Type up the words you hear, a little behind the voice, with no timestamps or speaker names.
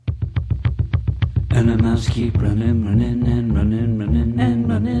and the mouse keep running, running and running, running and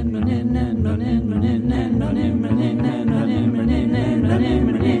running, running and running, running and running, running and running, running and running,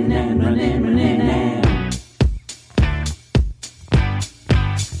 running and running, running and.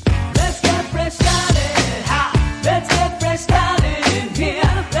 Let's get fresh started, ha! Let's get fresh started in here.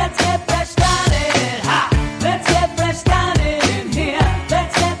 Let's get fresh started, ha! Let's get fresh started in here.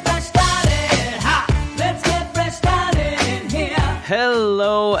 Let's get fresh started, ha! Let's get fresh started in here.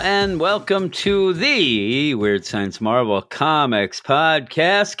 Hello and welcome to the Weird Science Marvel Comics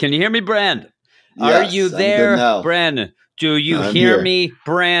podcast. Can you hear me, Brandon? Yes, are you there, Brandon? Do you hear me,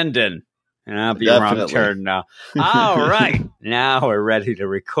 Brandon? And I'll be wrong turn now. All right. Now we're ready to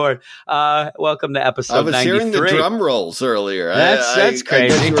record. Welcome to episode 93. I was hearing the drum rolls earlier. That's crazy. I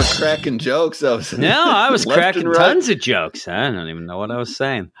guess you were cracking jokes. I was cracking tons of jokes. I don't even know what I was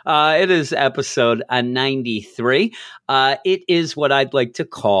saying. It is episode 93. It is what I'd like to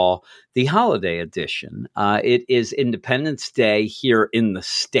call the holiday edition. It is Independence Day here in the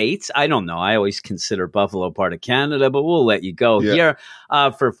States. I don't know. I always consider Buffalo part of Canada, but we'll let you go here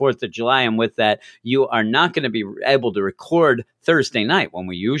for 4th of July. And with that, you are not going to be able to record Thursday night when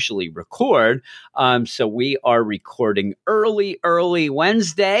we usually record. So we are recording early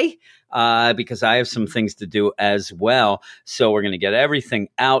Wednesday. Because I have some things to do as well. So we're going to get everything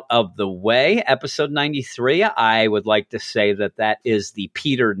out of the way. Episode 93, I would like to say that is the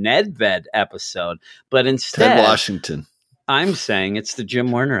Peter Nedved episode. But instead, Ted Washington. I'm saying it's the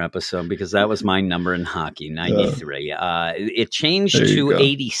Jim Werner episode because that was my number in hockey, 93. It changed to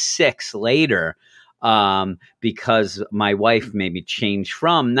 86 later. Because my wife made me change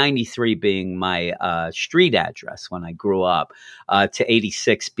from 93 being my street address when I grew up to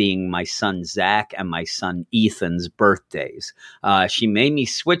 86 being my son Zach and my son Ethan's birthdays. She made me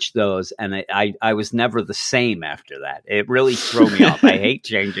switch those, and I was never the same after that. It really threw me off. I hate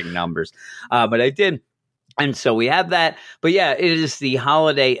changing numbers, but I did. And so we have that. But yeah, it is the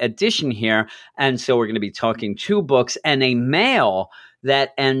holiday edition here. And so we're going to be talking 2 books and a mail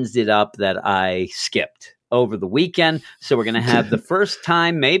that ended up that I skipped over the weekend. So we're going to have the first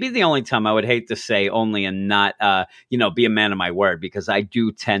time, maybe the only time, I would hate to say only and not, be a man of my word, because I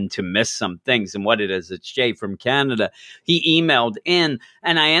do tend to miss some things. And what it is, it's Jay from Canada. He emailed in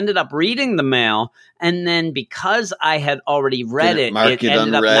and I ended up reading the mail. And then because I had already read it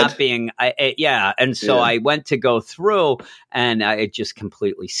ended up not being, And so I went to go through and I just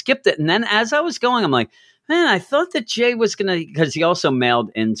completely skipped it. And then as I was going, I'm like, man, I thought that Jay was going to, because he also mailed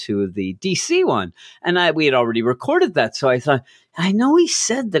into the DC one, and we had already recorded that. So I thought, I know he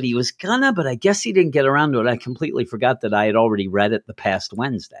said that he was gonna, but I guess he didn't get around to it. I completely forgot that I had already read it the past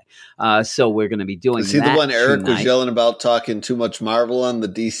Wednesday. So we're going to be doing that. Is he the one Eric was yelling about talking too much Marvel on the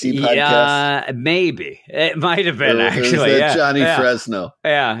DC podcast? Yeah, maybe. It might have been, actually. Johnny Fresno.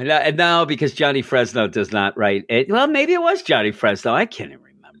 Yeah, no, because Johnny Fresno does not write it. Well, maybe it was Johnny Fresno. I can't even remember.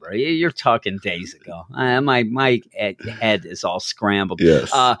 You're talking days ago. My head is all scrambled.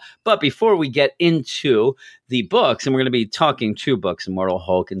 Yes. But before we get into the books, and we're going to be talking 2 books, Immortal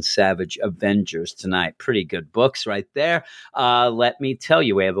Hulk and Savage Avengers tonight. Pretty good books right there. Let me tell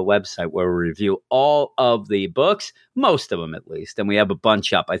you, we have a website where we review all of the books, most of them at least, and we have a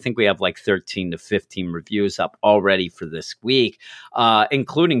bunch up. I think we have like 13 to 15 reviews up already for this week,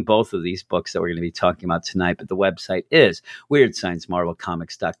 including both of these books that we're going to be talking about tonight. But the website is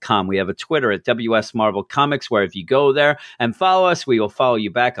WeirdScienceMarvelComics.com. We have a Twitter at WS Marvel Comics, where if you go there and follow us, we will follow you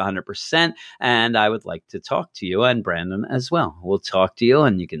back 100%. And I would like to talk to you and Brandon as well. We'll talk to you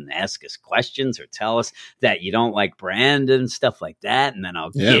and you can ask us questions or tell us that you don't like Brandon, stuff like that. And then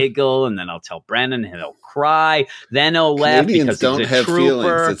I'll giggle, and then I'll tell Brandon and he'll cry. Then he'll laugh because don't he's a have trooper.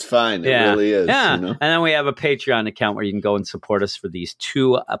 Feelings. It's fine. It really is. Yeah. You know? And then we have a Patreon account where you can go and support us for these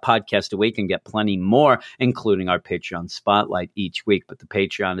 2 podcasts a week and get plenty more, including our Patreon spotlight each week. But the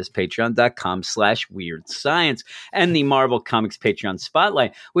Patreon is patreon.com/weird science. And the Marvel Comics Patreon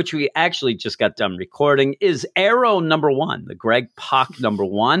spotlight, which we actually just got done recording, is Arrow #1, the Greg Pak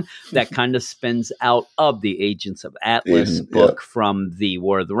 #1 that kind of spins out of the Agents of Atlas book from the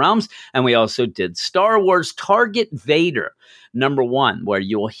War of the Realms. And we also did Star Wars Target Vader #1, where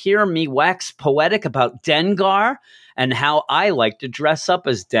you will hear me wax poetic about Dengar and how I like to dress up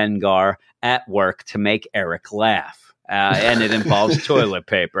as Dengar at work to make Eric laugh. And it involves toilet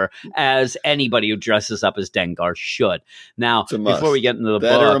paper, as anybody who dresses up as Dengar should. Now, before we get into the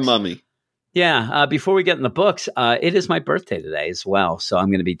books, or a mummy. Yeah, before we get in the books, it is my birthday today as well. So I'm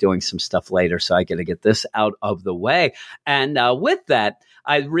going to be doing some stuff later. So I got to get this out of the way. And with that,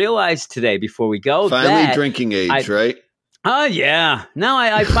 I realized today before we go finally drinking age, right? Oh, yeah. No,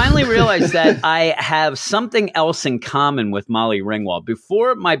 I finally realized that I have something else in common with Molly Ringwald.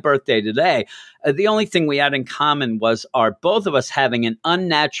 Before my birthday today, the only thing we had in common was both of us having an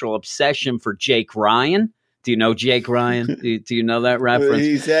unnatural obsession for Jake Ryan. Do you know Jake Ryan? Do you know that reference?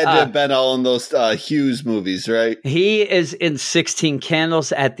 He's had to have been all in those Hughes movies, right? He is in 16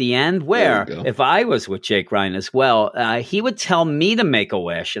 Candles at the end, where if I was with Jake Ryan as well, he would tell me to make a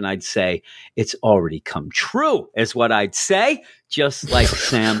wish, and I'd say, it's already come true, is what I'd say, just like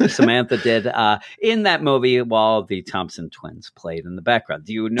Samantha did in that movie while the Thompson twins played in the background.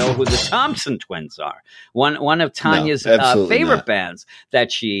 Do you know who the Thompson twins are? One of Tanya's favorite bands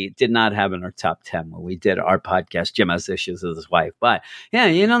that she did not have in her top 10 when we did our podcast. Jim has issues with his wife. But yeah,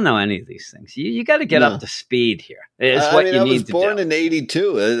 you don't know any of these things. You got to get up to speed here. It's what you need to do. I was born in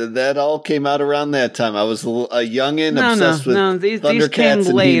 82. That all came out around that time. I was a youngin' obsessed with these came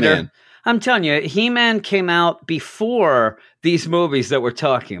and later. He-Man. I'm telling you, He-Man came out before these movies that we're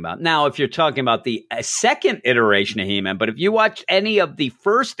talking about. Now, if you're talking about the second iteration of He-Man, but if you watch any of the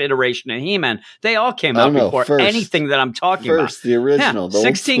first iteration of He-Man, they all came out before anything that I'm talking about. The original. Yeah,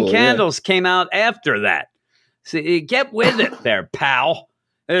 16 Candles came out after that. So get with it there, pal.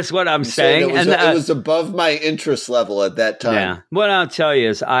 That's what I'm saying. It was above my interest level at that time. Yeah. What I'll tell you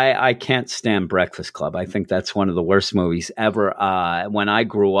is I can't stand Breakfast Club. I think that's one of the worst movies ever. When I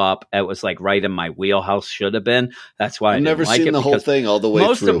grew up, it was like right in my wheelhouse, should have been. That's why I've never seen the whole thing all the way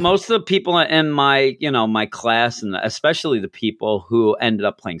through. Most of the people in my, my class, and especially the people who ended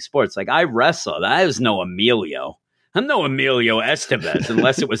up playing sports, like I wrestled. I was no Emilio. I'm no Emilio Estevez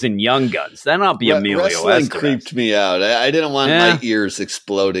unless it was in Young Guns. Then I'll be Emilio Wrestling Estevez. Creeped me out. I didn't want my ears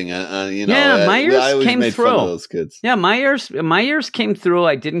exploding. Yeah, my ears I always came made through. Fun of those kids. Yeah, my ears came through.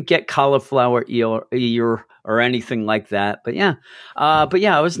 I didn't get cauliflower ear or anything like that. But yeah,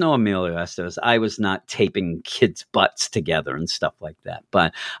 I was no Emilio Estevez. I was not taping kids' butts together and stuff like that.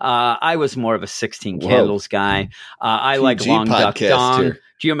 But I was more of a 16 Candles guy. I like Long Duck Dong. Here.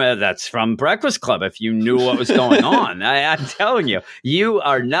 Do you remember that's from Breakfast Club? If you knew what was going on, I'm telling you, you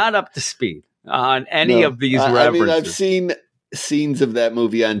are not up to speed on any of these references. I've seen scenes of that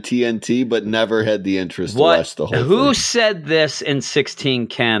movie on TNT, but never had the interest to watch the whole thing. Who said this in 16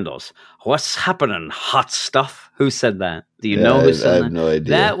 Candles? What's happening, hot stuff? Who said that? Do you know who said that? I have no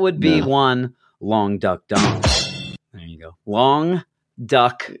idea. That would be one Long Duck Dong. There you go. Long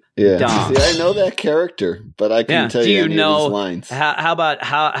Duck Dong. See, I know that character, but I couldn't tell you any of his lines. How about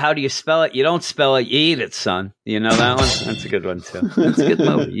how do you spell it? You don't spell it, you eat it, son. You know that one? That's a good one, too. That's a good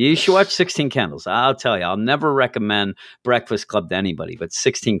movie. You should watch 16 Candles. I'll tell you, I'll never recommend Breakfast Club to anybody, but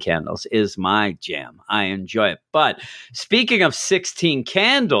 16 Candles is my jam. I enjoy it. But speaking of 16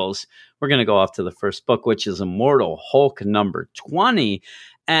 Candles, we're going to go off to the first book, which is Immortal Hulk number 20.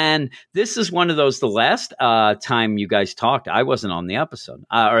 And this is one of those, the last time you guys talked, I wasn't on the episode,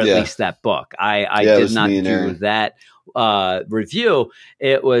 or at least that book. I did not do that review.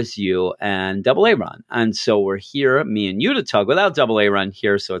 It was you and Double A Ron. And so we're here, me and you, to talk without Double A Ron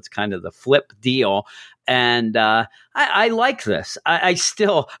here. So it's kind of the flip deal. And I like this.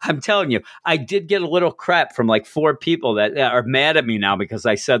 I'm telling you, I did get a little crap from like 4 people that are mad at me now because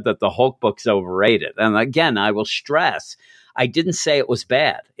I said that the Hulk book's overrated. And again, I will stress, I didn't say it was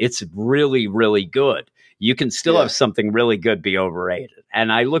bad. It's really, really good. You can still have something really good be overrated.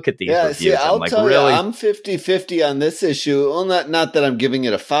 And I look at these reviews. See, I'll tell you, I'm 50-50 on this issue. Well, not that I'm giving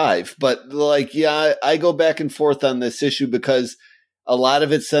it a 5, but I go back and forth on this issue because a lot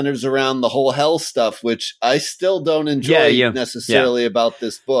of it centers around the whole hell stuff, which I still don't enjoy necessarily about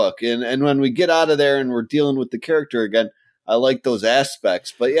this book. And when we get out of there and we're dealing with the character again, I like those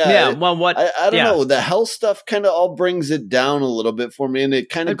aspects, but I don't know. The hell stuff kind of all brings it down a little bit for me, and it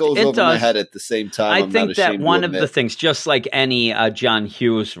kind of goes over my head at the same time. I think that one of the things, just like any John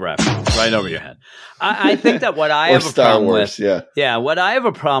Hughes reference, right over your head. I think that what I have a problem with, what I have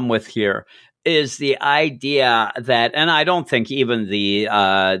a problem with here is the idea that, and I don't think even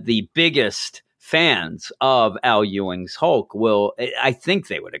the biggest fans of Al Ewing's Hulk will, I think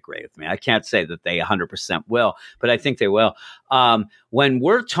they would agree with me. I can't say that they 100% will, but I think they will. When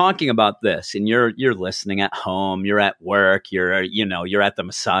we're talking about this and you're listening at home, you're at work, you're at the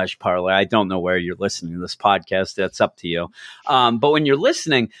massage parlor. I don't know where you're listening to this podcast. That's up to you. But when you're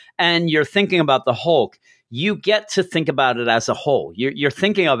listening and you're thinking about the Hulk, you get to think about it as a whole. You're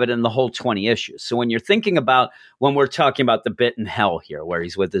thinking of it in the whole 20 issues. So when you're thinking about, when we're talking about the bit in Hell here, where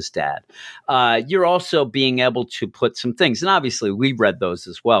he's with his dad, you're also being able to put some things. And obviously we read those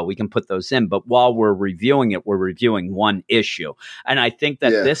as well. We can put those in, but while we're reviewing it, we're reviewing one issue. And I think that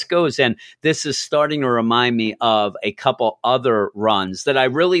this goes in, this is starting to remind me of a couple other runs that I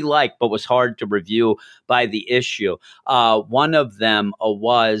really liked, but was hard to review by the issue. One of them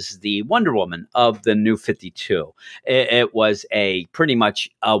was the Wonder Woman of the New 52. It was a pretty much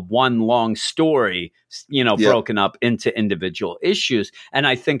a one long story, broken up into individual issues. And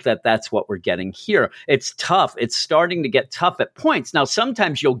I think that that's what we're getting here. It's tough. It's starting to get tough at points. Now,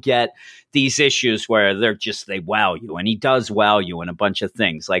 sometimes you'll get these issues where they wow you, and he does wow you in a bunch of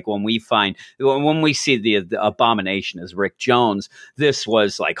things. Like when we see the Abomination as Rick Jones, this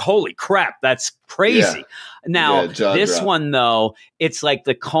was like, holy crap, that's crazy. Yeah. Now, this one, though, it's like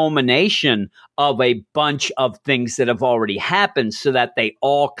the culmination of a bunch of things that have already happened so that they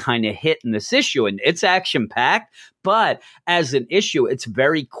all kind of hit in this issue. And it's action-packed, but as an issue, it's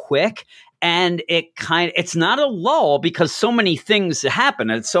very quick. And it's not a lull because so many things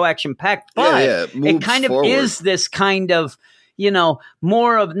happen and it's so action-packed, but it kind of is this kind of,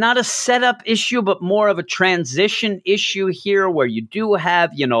 more of not a setup issue, but more of a transition issue here where you do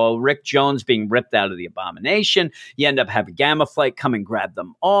have, Rick Jones being ripped out of the Abomination. You end up having Gamma Flight come and grab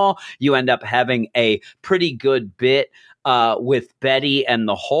them all. You end up having a pretty good bit with Betty and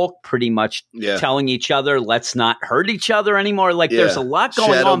the Hulk pretty much telling each other, let's not hurt each other anymore. Like there's a lot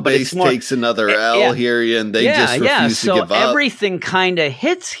going on, but it's more, takes another L here and they just refuse to give up. So everything kind of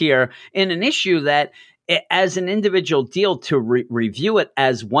hits here in an issue that as an individual deal to review it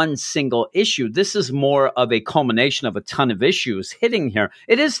as one single issue. This is more of a culmination of a ton of issues hitting here.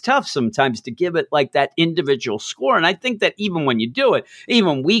 It is tough sometimes to give it like that individual score. And I think that even when you do it,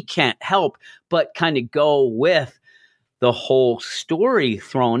 even we can't help but kind of go with the whole story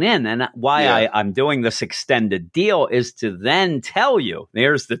thrown in. And why I'm doing this extended deal is to then tell you,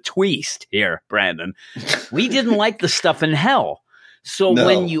 there's the twist here, Brandon. We didn't like the stuff in Hell. So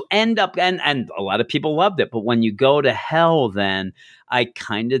when you end up, and a lot of people loved it, but when you go to Hell, then I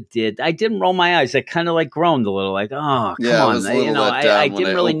kind of I didn't roll my eyes. I kind of like groaned a little, like, oh, come on. I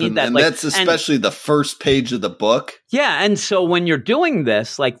didn't really need that. And that's especially the first page of the book. Yeah. And so when you're doing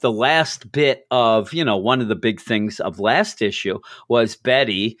this, like the last bit of, one of the big things of last issue was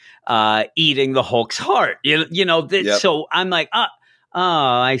Betty eating the Hulk's heart. So I'm like, oh,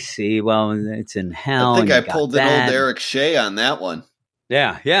 I see. Well, it's in Hell. I think I pulled an old Eric Shea on that one.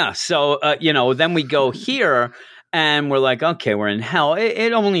 Yeah. So, then we go here and we're like, okay, we're in Hell.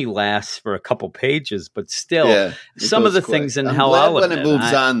 It only lasts for a couple pages, but still, some of the things in Hell. I'm glad when it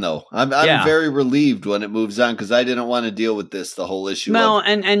moves on, though. I'm very relieved when it moves on because I didn't want to deal with this the whole issue. No,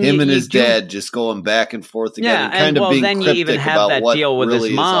 and him and his dad just going back and forth again. Yeah, and kind of being then you even have that deal with his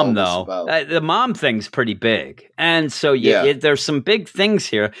mom, though. The mom thing's pretty big, and so there's some big things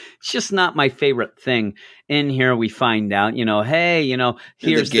here. It's just not my favorite thing. In here, we find out,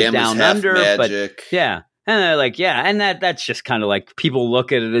 here's the Down Under, magic. But yeah. And they're like, and that's just kind of like people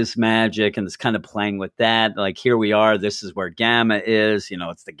look at it as magic and it's kind of playing with that. Like, here we are. This is where Gamma is.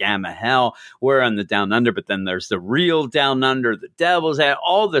 It's the Gamma Hell. We're on the Down Under, but then there's the real Down Under, the Devil's Head,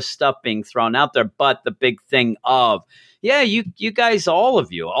 all this stuff being thrown out there. But the big thing of, you guys, all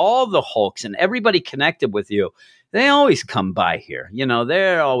of you, all the Hulks and everybody connected with you, they always come by here.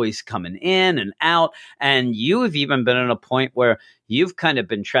 They're always coming in and out. And you have even been at a point where you've kind of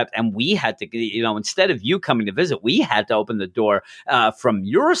been trapped. And we had to, instead of you coming to visit, we had to open the door from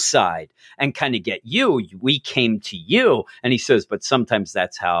your side and kind of get you. We came to you. And he says, but sometimes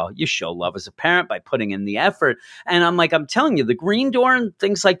that's how you show love as a parent, by putting in the effort. And I'm like, I'm telling you, the green door and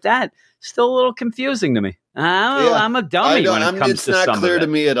things like that, still a little confusing to me. I'm a dummy when it comes to some of it. It's not clear to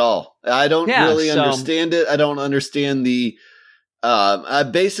me at all. I don't really understand it. I don't understand the.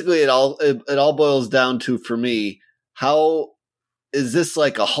 Basically, it all boils down to, for me, how is this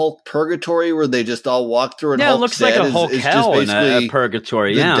like a Hulk purgatory where they just all walk through? And it looks like a Hulk hell in a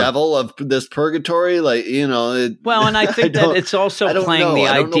purgatory. The devil of this purgatory, like well, and I think that it's also playing the idea.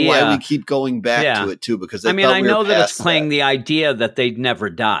 I don't know why we keep going back to it too, because I know that it's playing the idea that they'd never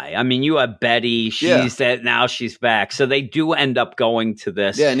die. I mean, you have Betty; she's dead now; she's back, so they do end up going to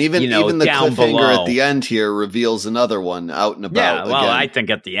this. Yeah, and even the cliffhanger at the end here reveals another one out and about. Yeah, well, again. I think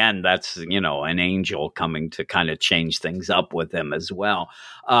at the end that's an angel coming to kind of change things up with him as well.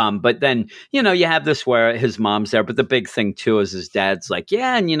 But then, you have this where his mom's there. But the big thing, too, is his dad's like,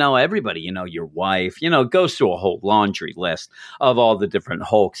 yeah, and, everybody, your wife, goes through a whole laundry list of all the different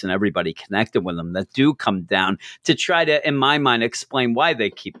Hulks and everybody connected with them that do come down to try to, in my mind, explain why they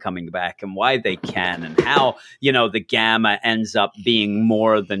keep coming back and why they can and how, the Gamma ends up being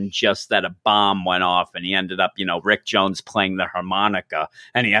more than just that a bomb went off and he ended up, Rick Jones playing the harmonica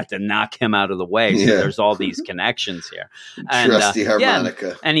and he had to knock him out of the way. So there's all these connections here. And, trusty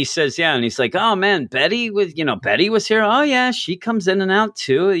harmonica. And he says, and he's like, oh man, Betty was here. Oh yeah, she comes in and out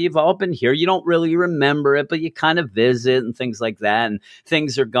too. You've all been here. You don't really remember it, but you kind of visit and things like that. And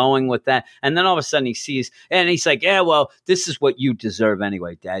things are going with that. And then all of a sudden he sees, and he's like, yeah, well, this is what you deserve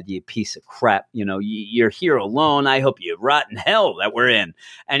anyway, Dad, you piece of crap. You're here alone. I hope you rot in hell that we're in.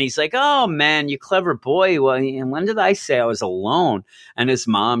 And he's like, oh man, you clever boy. Well, when did I say I was alone? And his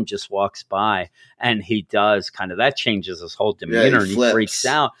mom just walks by and he does kind of, that changes his whole demeanor and he freaks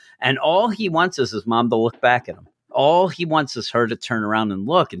out. And all he wants is his mom to look back at him. All he wants is her to turn around and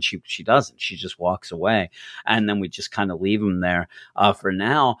look, and she doesn't. She just walks away. And then we just kind of leave him there for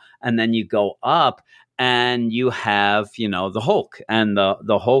now. And then you go up and you have, the Hulk and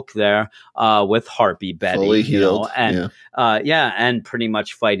the Hulk there with Harpy Betty, fully healed, and and pretty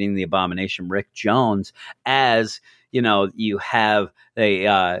much fighting the Abomination, Rick Jones, as you have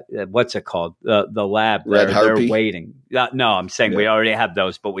a what's it called? The lab there. They're waiting. No, I'm saying we already have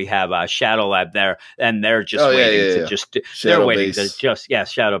those, but we have a Shadow Lab there, and they're just waiting to just. They're waiting to just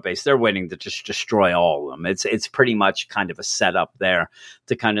Shadow Base. They're waiting to just destroy all of them. It's pretty much kind of a setup there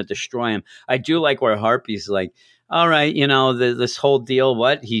to kind of destroy him. I do like where Harpy's like, all right, this whole deal,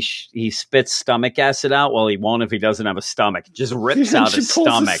 what? He spits stomach acid out? Well, he won't if he doesn't have a stomach. Just rips out his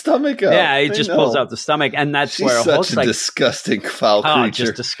stomach. His stomach out. Yeah, he just pulls out the stomach. And that's where Hulk's like, disgusting, foul creature. Oh,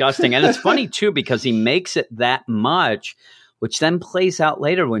 just disgusting. And it's funny, too, because he makes it that much, which then plays out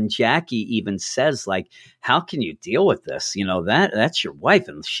later when Jackie even says, like, how can you deal with this? That's your wife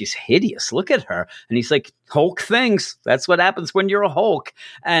and she's hideous. Look at her. And he's like, Hulk things. That's what happens when you're a Hulk.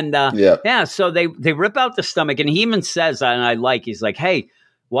 And so they rip out the stomach. And he even says, and he's like, hey,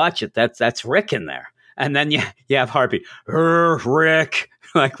 watch it. That's Rick in there. And then you have Harpy, Rick.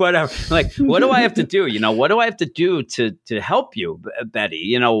 Like, whatever. Like, what do I have to do? What do I have to do to help you,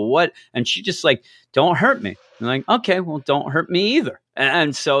 Betty? What? And she just like, don't hurt me. I'm like, okay, well, don't hurt me either.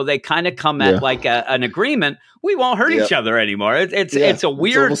 And so they kind of come at like an agreement. We won't hurt each other anymore. It's a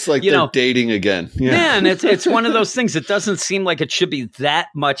weird, it's almost like they're dating again. Yeah, and it's one of those things. It doesn't seem like it should be that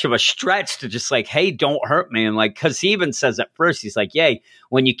much of a stretch to just like, hey, don't hurt me. And like, because he even says at first, he's like, yay,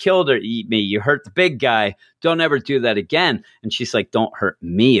 when you killed me, you hurt the big guy. Don't ever do that again. And she's like, don't hurt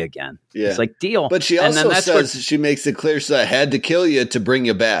me again. Yeah. It's like, deal. But she also says, she makes it clear, so I had to kill you to bring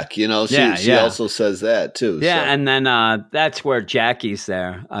you back. She also says that too. Yeah, so. And then that's where Jackie's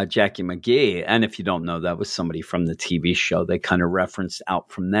there, Jackie McGee. And if you don't know, that was somebody from the TV show. They kind of referenced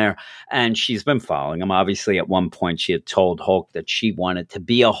out from there. And she's been following him. Obviously, at one point, she had told Hulk that she wanted to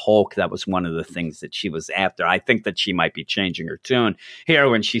be a Hulk. That was one of the things that she was after. I think that she might be changing her tune here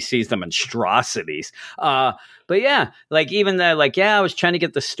when she sees the monstrosities. But yeah, like even that, like, I was trying to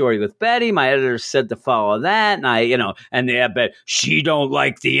get the story with Betty. My editor said to follow that. And but she don't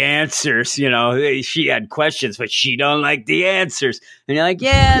like the answers. She had questions, but she don't like the answers. And you're like,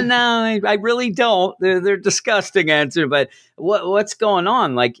 no, I really don't. They're disgusting answers. But what's going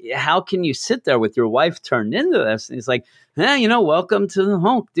on? Like, how can you sit there with your wife turned into this? And he's like, welcome to the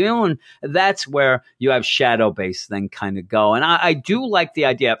Hulk deal. And that's where you have Shadow Base then kind of go. And I do like the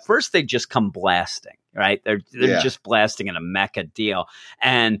idea. At first, they just come blasting. Right. They're just blasting in a mecha deal.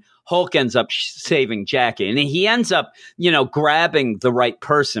 And Hulk ends up saving Jackie. And he ends up, grabbing the right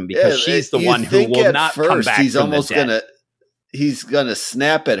person because she's the one who will not come back from the dead. He's gonna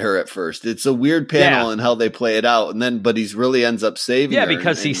snap at her at first. It's a weird panel in how they play it out. And then, but he's really ends up saving her. Yeah,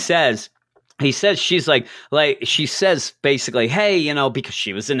 because he says, she's like she says basically, hey, because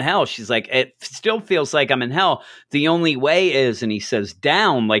she was in hell. She's like, it still feels like I'm in hell. The only way is, and he says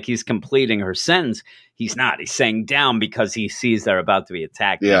down, like he's completing her sentence. He's not. He's saying down because he sees they're about to be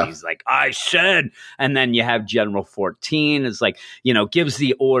attacked. Yeah. And he's like, I said. And then you have General 14 is like, gives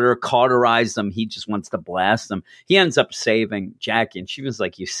the order, cauterize them. He just wants to blast them. He ends up saving Jackie. And she was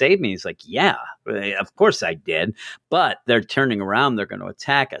like, you saved me. He's like, yeah, of course I did. But they're turning around. They're going to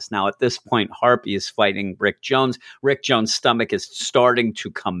attack us. Now, at this point, Harpy is fighting Rick Jones. Rick Jones' stomach is starting to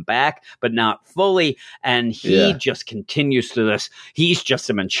come back, but not fully. And he just continues to this. He's just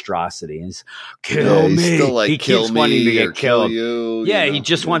a monstrosity. He's kill me. Still like, he keeps wanting to get killed. He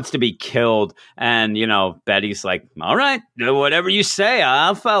just wants to be killed. And, Betty's like, all right, whatever you say,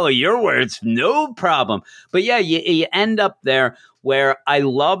 I'll follow your words. No problem. But yeah, you end up there where I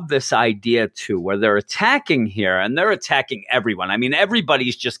love this idea too, where they're attacking here and they're attacking everyone. I mean,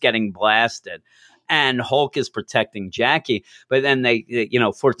 everybody's just getting blasted. And Hulk is protecting Jackie. But then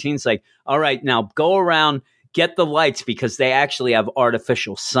 14's like, all right, now go around, get the lights, because they actually have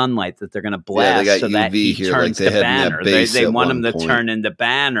artificial sunlight that they're going to blast so UV that he turns to Banner. They want him to turn into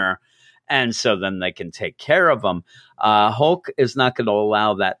Banner. And so then they can take care of him. Hulk is not going to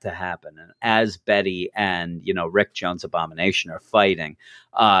allow that to happen. And as Betty and, Rick Jones Abomination are fighting,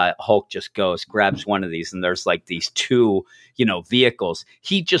 Hulk just grabs one of these, and there's like these two, vehicles.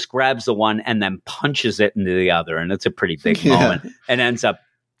 He just grabs the one and then punches it into the other. And it's a pretty big moment, and ends up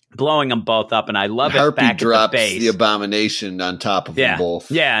blowing them both up. And I love it back drops at the base. The Abomination on top of them both.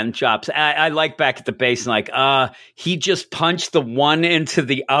 Yeah, and drops. I like back at the base, and he just punched the one into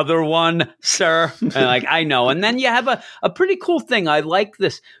the other one, sir. And I know. And then you have a pretty cool thing. I like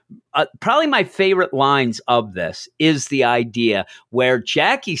this. Probably my favorite lines of this is the idea where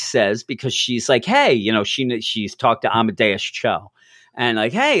Jackie says, because she's like, hey, she's talked to Amadeus Cho. And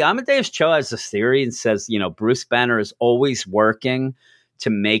like, hey, Amadeus Cho has this theory and says, Bruce Banner is always working to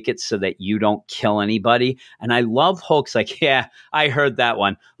make it so that you don't kill anybody. And I love Hulk's like, yeah, I heard that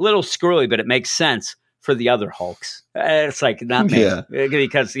one. A little screwy, but it makes sense for the other Hulks. It's like, not me. Yeah.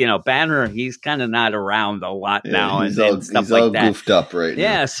 Because, Banner, he's kind of not around a lot now and stuff like that. He's all goofed up right now.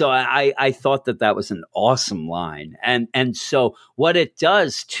 Yeah, so I thought that was an awesome line. And so what it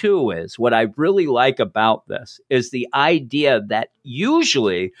does, too, is what I really like about this is the idea that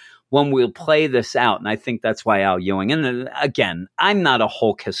usually when we'll play this out, and I think that's why Al Ewing, and again, I'm not a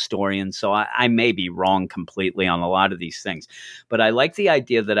Hulk historian, so I may be wrong completely on a lot of these things, but I like the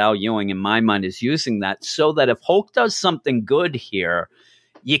idea that Al Ewing, in my mind, is using that so that if Hulk does something good here,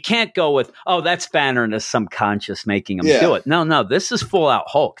 you can't go with, oh, that's Banner and some conscious making him do it. No, this is full out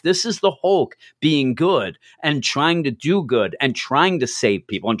Hulk. This is the Hulk being good and trying to do good and trying to save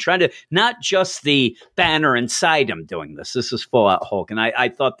people and trying to, not just the Banner inside him doing this. This is full out Hulk. And I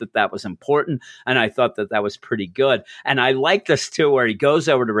thought that was important, and I thought that was pretty good. And I like this too, where he goes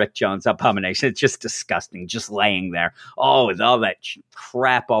over to Rick Jones Abomination. It's just disgusting, just laying there. Oh, with all that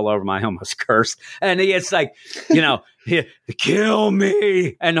crap all over my, I almost cursed. And it's like, kill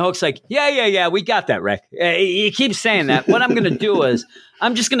me. And Hulk's like, yeah, we got that, Rick. He keeps saying that. What I'm going to do is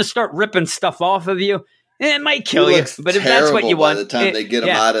I'm just going to start ripping stuff off of you. It might kill you, but if that's what you want. By the time they get him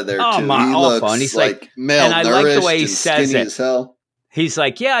out of there, too. He looks and he's like malnourished, and I like the way he says it. As hell. He's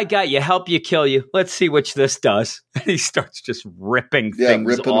like, yeah, I got you. Help you, kill you. Let's see which this does. And he starts just ripping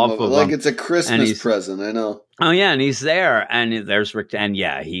things off of him. Like it's a Christmas present, I know. Oh, yeah, and he's there, and there's Rick, and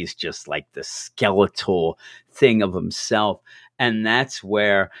yeah, he's just like the skeletal thing of himself. And that's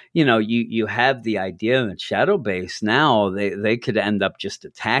where, you have the idea that Shadow Base now, they could end up just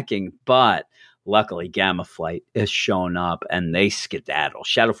attacking, but luckily Gamma Flight has shown up and they skedaddle.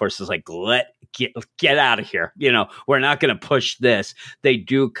 Shadow Force is like, get out of here. We're not going to push this. They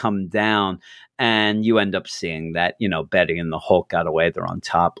do come down, and you end up seeing that, Betty and the Hulk got away. They're on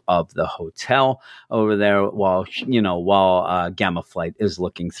top of the hotel over there while Gamma Flight is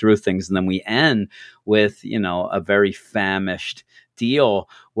looking through things. And then we end with, a very famished deal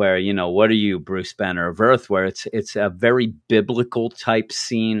where, what are you, Bruce Banner of Earth, where it's a very biblical type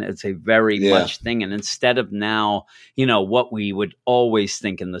scene. It's a very much thing. And instead of now, what we would always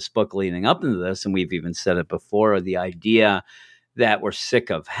think in this book leading up into this, and we've even said it before, the idea that we're sick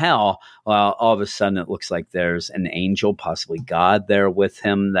of hell, well, all of a sudden it looks like there's an angel, possibly God, there with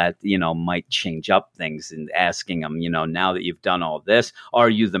him that, might change up things, and asking him, now that you've done all this, are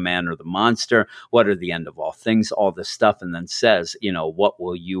you the man or the monster? What are the end of all things? All this stuff. And then says, what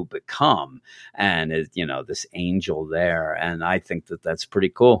will you become? And, this angel there. And I think that's pretty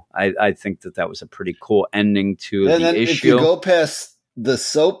cool. I think that was a pretty cool ending to the issue. If you go past the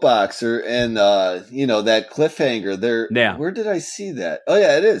soapboxer and that cliffhanger there, where did I see that? Oh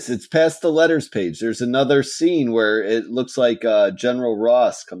yeah, it is. It's past the letters page. There's another scene where it looks like General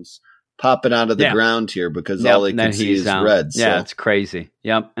Ross comes popping out of the ground here because all he can see is red. Yeah, it's crazy.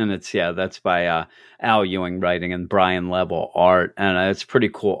 Yep, and that's by Al Ewing writing and Brian Level art, and it's pretty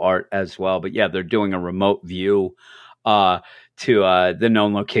cool art as well. But yeah, they're doing a remote view to the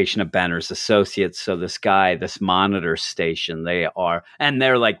known location of Banner's associates. So this monitor station,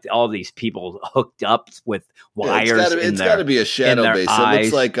 they're like all these people hooked up with wires. It's got to be a shadow base. Eyes. It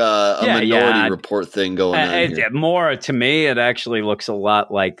looks like a Minority Report thing going on here. More to me, it actually looks a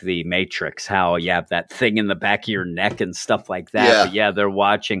lot like the Matrix, how you have that thing in the back of your neck and stuff like that. But they're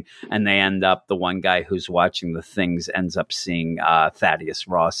watching, and they end up, the one guy who's watching the things ends up seeing Thaddeus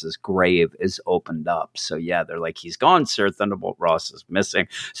Ross's grave is opened up. So they're like, he's gone, sir. Thunderbolt Ross is missing.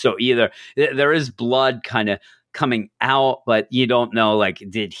 So either there is blood kind of coming out, but you don't know, like,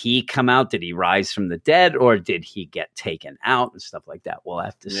 did he come out? Did he rise from the dead, or did he get taken out and stuff like that? We'll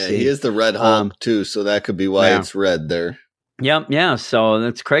have to see. He is the Red Hulk too, so that could be why it's red there. Yep, yeah. So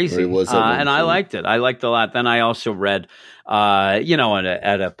that's crazy, and I liked it. I liked it a lot. Then I also read,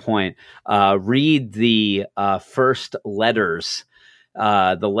 at a point, read the first letters.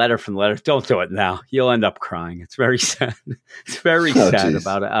 The letter from the letter. Don't do it now. You'll end up crying. It's very sad. It's very sad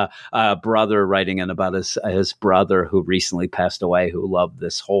about a brother writing in about his brother who recently passed away, who loved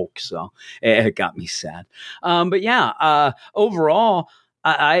this Hulk. So it got me sad. But yeah, overall,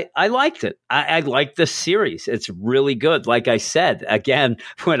 I liked it. I liked this series. It's really good. Like I said, again,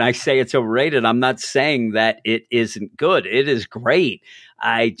 when I say it's overrated, I'm not saying that it isn't good. It is great.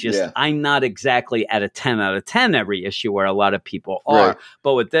 I'm not exactly at a 10 out of 10 every issue where a lot of people are. Right.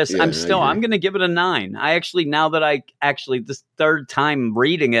 But with this, I'm going to give it a 9. I actually, now that this third time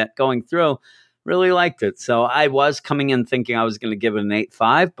reading it, going through, really liked it. So I was coming in thinking I was going to give it an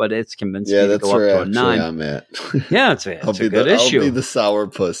 8.5, but it's convinced me to go up to a 9. I'm at. Yeah, it's a good issue. I'll be the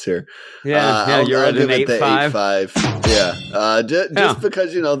sourpuss here. Yeah, you're at an 8.5. Yeah, just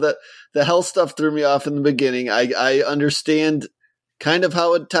because, the hell stuff threw me off in the beginning. I understand kind of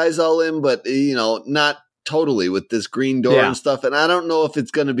how it ties all in, but not totally with this green door and stuff. And I don't know if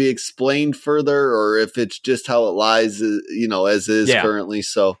it's going to be explained further or if it's just how it lies, as is currently.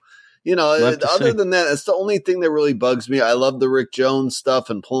 So, other than that, it's the only thing that really bugs me. I love the Rick Jones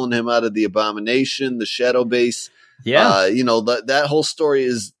stuff and pulling him out of the Abomination, the Shadow Base. Yeah. That whole story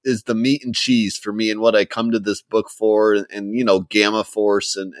is the meat and cheese for me and what I come to this book for, and Gamma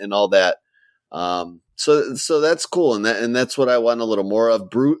Force and all that. So that's cool, and that's what I want a little more of.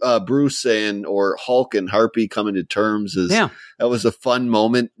 Bruce or Hulk and Harpy coming to terms that was a fun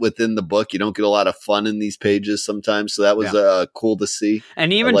moment within the book. You don't get a lot of fun in these pages sometimes, so that was cool to see.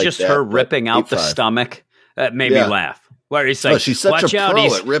 And even just her ripping out the stomach made me laugh. Where he's like, she's such a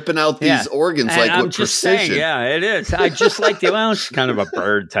pro at ripping out these organs with precision. It is. I just like it's kind of a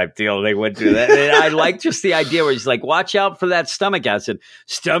bird type deal. They would do that. And I like just the idea where he's like, watch out for that stomach acid.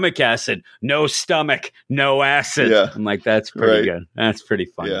 Stomach acid, no stomach, no acid. Yeah. I'm like, that's pretty good. That's pretty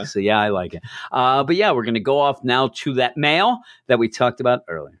funny. Yeah. So I like it. But we're going to go off now to that mail that we talked about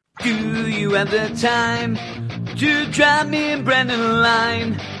earlier. Do you have the time to drop me and Brendan a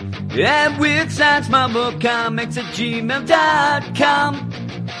line at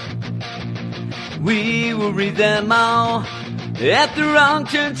WeirdScienceMarvelComics@gmail.com? We will read them all at the Wrong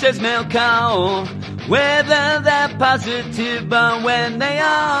Turn Says Mail Call, whether they're positive or when they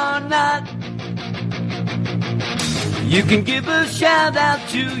are not. You can give a shout out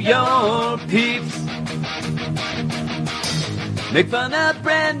to your peeps. Make fun of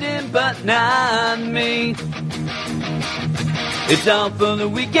Brandon, but not me. It's all for the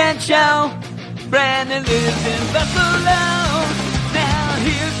weekend show. Brandon lives in Buffalo. Now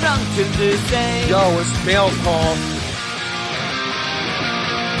here's Wrong Turn to Say. Yo, it's mail call.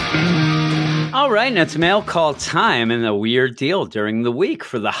 All right, and it's mail call time and a weird deal during the week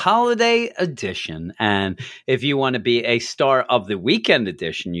for the holiday edition. And if you want to be a star of the weekend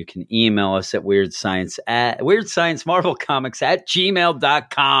edition, you can email us at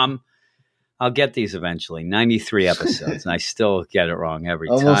WeirdScienceMarvelComics@gmail.com. I'll get these eventually. 93 episodes, and I still get it wrong every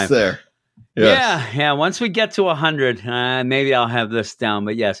time. Almost there. Yes. Yeah. Once we get to 100, maybe I'll have this down.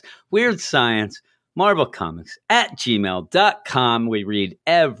 But yes, Weird Science. MarvelComics@gmail.com. We read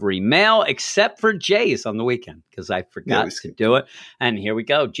every mail except for Jay's on the weekend because I forgot to do it. And here we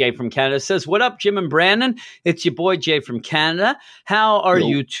go. Jay from Canada says, "What up, Jim and Brandon? It's your boy Jay from Canada. How are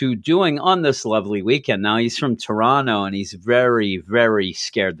you two doing on this lovely weekend?" Now, he's from Toronto, and he's very, very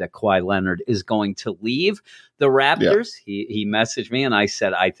scared that Kawhi Leonard is going to leave the Raptors. Yeah. He messaged me, and I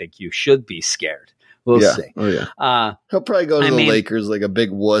said, I think you should be scared. We'll see. Oh, yeah. He'll probably go to the Lakers like a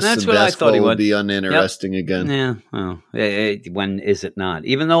big wuss. That's and what I thought he would. Be uninteresting again. Yeah. Well, when is it not?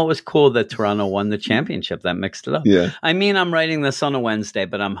 Even though it was cool that Toronto won the championship, that mixed it up. Yeah. I mean, I'm writing this on a Wednesday,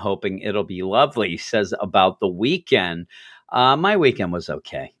 but I'm hoping it'll be lovely. He says about the weekend. My weekend was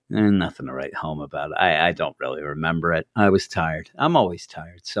okay. Nothing to write home about. I don't really remember it. I was tired. I'm always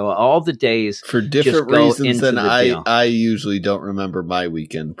tired. So all the days for different reasons than I usually don't remember my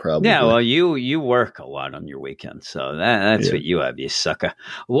weekend. Probably. Yeah. Well, you work a lot on your weekend, so that's what you have, you sucker.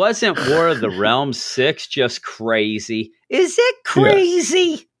 Wasn't War of the Realms 6 just crazy? Is it crazy?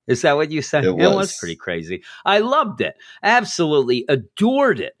 Yeah. Is that what you said? It was pretty crazy. I loved it. Absolutely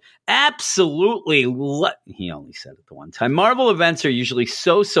adored it. Absolutely. He only said it the one time. Marvel events are usually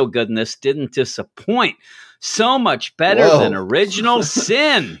so good, and this didn't disappoint. So much better than Original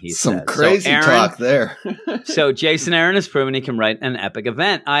Sin, he Some says. crazy talk there. So Jason Aaron has proven he can write an epic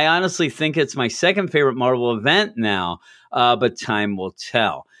event. I honestly think it's my second favorite Marvel event now, but time will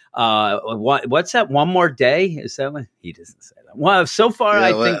tell. What's that? One More Day? Is that what? He doesn't say that. Well, so far,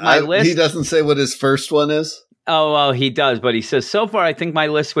 I think my list... He doesn't say what his first one is? Oh, well, he does, but he says, so far, I think my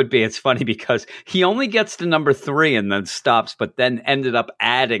list would be, it's funny because he only gets to number 3 and then stops, but then ended up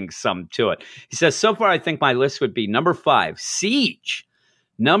adding some to it. He says, so far, I think my list would be number 5, Siege.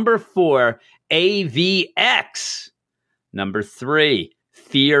 Number 4, AVX. Number 3,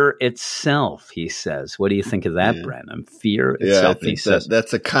 Fear Itself, he says. What do you think of that, Brandon? Fear Itself, I think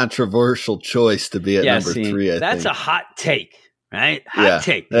that's a controversial choice to be at number 3, I think. That's a hot take, right? Hot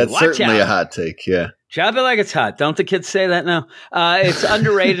take. That's certainly a hot take, Drop it like it's hot. Don't the kids say that now? It's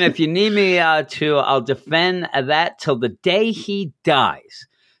underrated. If you need me to, I'll defend that till the day he dies.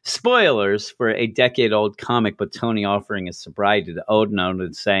 Spoilers for a decade-old comic, but Tony offering his sobriety to Odin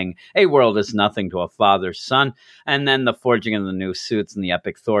and saying, a world is nothing to a father's son. And then the forging of the new suits and the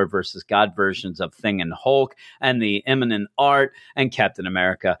epic Thor versus God versions of Thing and Hulk and the imminent art and Captain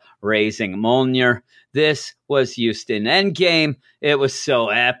America raising Mjolnir. This was used in Endgame. It was so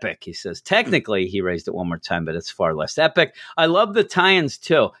epic, he says. Technically, he raised it one more time, but it's far less epic. I love the tie-ins,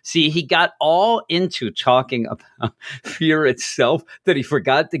 too. See, he got all into talking about Fear Itself that he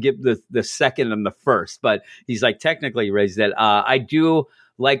forgot to give the second and the first. But he's like, technically, he raised it. I do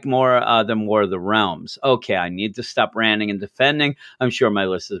like more than War of the Realms. Okay, I need to stop ranting and defending. I'm sure my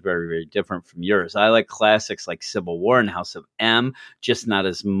list is very, very different from yours. I like classics like Civil War and House of M, just not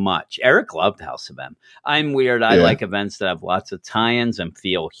as much. Eric loved House of M. I'm weird. I like events that have lots of tie-ins and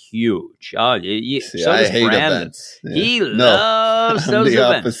feel huge. Oh, so I does hate Brandon. Events. Yeah. He loves I'm those the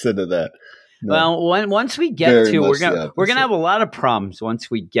events. opposite of that. No. Well, once we get to, we're gonna have a lot of problems once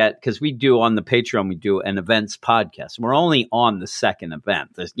we get, because we do on the Patreon, we do an events podcast. We're only on the second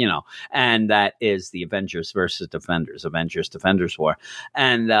event, and that is the Avengers versus Defenders, Avengers Defenders War.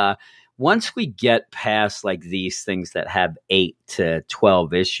 And once we get past like these things that have 8 to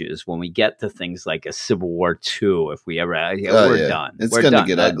 12 issues, when we get to things like a Civil War 2, if we ever, we're done. It's going to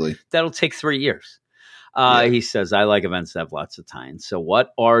get ugly. That'll take 3 years. He says, I like events that have lots of tie-ins. So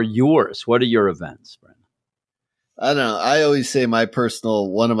what are yours? What are your events, Brandon? I don't know. I always say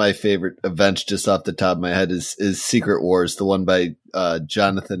one of my favorite events just off the top of my head is Secret Wars, the one by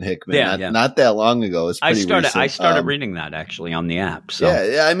Jonathan Hickman. Not that long ago. It's pretty recent. I started reading that actually on the app. So.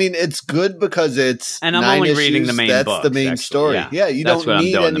 Yeah, I mean, it's good because it's and I'm only reading the main That's books, the main actually. story. Yeah, you don't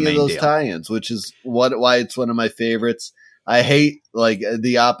need any of those tie-ins, which is why it's one of my favorites. I hate, like,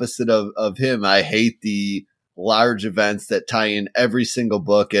 the opposite of him. I hate the large events that tie in every single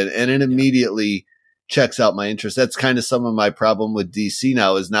book, and it immediately checks out my interest. That's kind of some of my problem with DC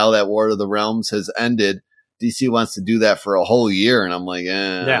now, is now that War of the Realms has ended, DC wants to do that for a whole year, and I'm like,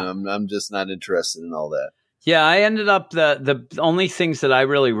 I'm just not interested in all that. Yeah, I ended up the only things that I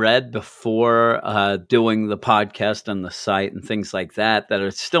really read before doing the podcast and the site and things like that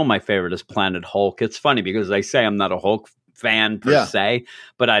are still my favorite is Planet Hulk. It's funny because I say I'm not a Hulk fan per se,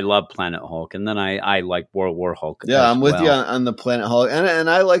 but I love Planet Hulk, and then I like World War Hulk. Yeah, I'm with you on the Planet Hulk, and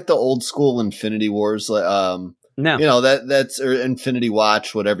I like the old school Infinity Wars. That's or Infinity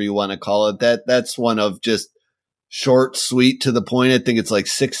Watch, whatever you want to call it. That's one of just short, sweet, to the point. I think it's like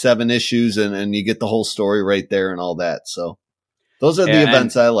 6-7 issues, and you get the whole story right there and all that. So those are the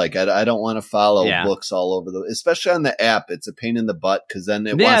events I like. I don't want to follow books all over especially on the app. It's a pain in the butt because then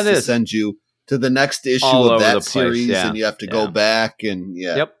it wants to send you to the next issue of that series, and you have to go back and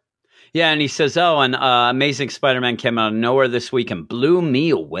Yep. Yeah, and he says, and Amazing Spider-Man came out of nowhere this week and blew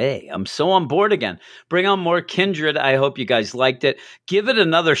me away. I'm so on board again. Bring on more Kindred. I hope you guys liked it. Give it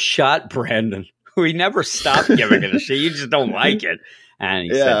another shot, Brandon. We never stop giving it a shot. You just don't like it. And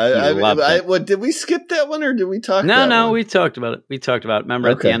he said he loved it. Did we skip that one, or did we talk about it? No, one? we talked about it. Remember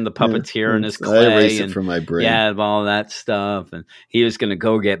at the end, the puppeteer and his clay. I erased it from my brain. Yeah, all that stuff. And he was going to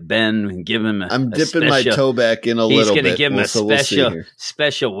go get Ben and give him I'm dipping my toe back in a little bit. He's going to give him a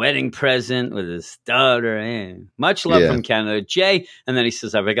special wedding present with his daughter. Much love from Canada. Jay. And then he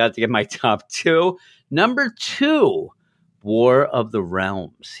says, I forgot to get my top 2. Number 2. War of the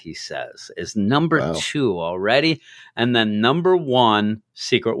Realms, he says, is number 2 already. And then number 1,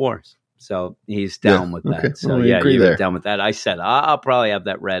 Secret Wars. So he's down with that. Okay. So well, you were down with that. I said, I'll probably have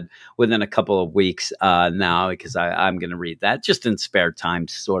that read within a couple of weeks now because I'm going to read that just in spare time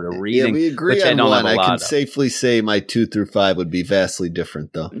sort of reading. Yeah, we agree which on I don't one. have a lot I can of. safely say my 2 through 5 would be vastly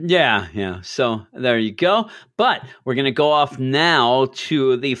different though. Yeah. So there you go. But we're going to go off now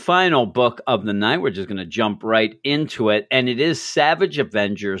to the final book of the night. We're just going to jump right into it. And it is Savage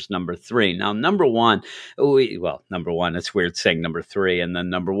Avengers number 3. Now, number one, it's weird saying number 3 and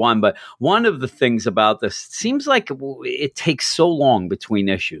then number 1. But one of the things about this, it seems like it takes so long between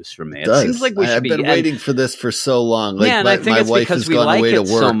issues for me. It seems like I've been waiting for this for so long. Like, and I think my it's wife because has we gone like away to it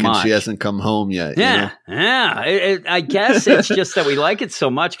work so and much. she hasn't come home yet. Yeah. I guess it's just that we like it so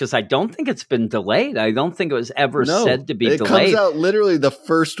much because I don't think it's been delayed. I don't think it was ever said to be delayed. It comes out literally the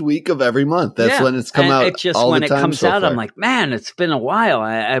first week of every month. That's when it's come out. It just all when the it time comes so out, far. I'm like, man, it's been a while.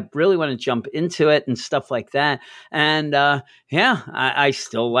 I really want to jump into it and stuff like that. And I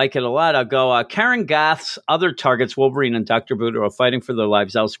still like it a lot. I'll go. Karen Gath's other targets, Wolverine and Dr. Voodoo, are fighting for their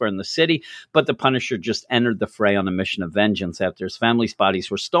lives elsewhere in the city, but the Punisher just entered the fray on a mission of vengeance after his family's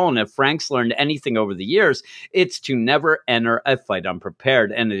bodies were stolen. If Frank's learned anything over the years, it's to never enter a fight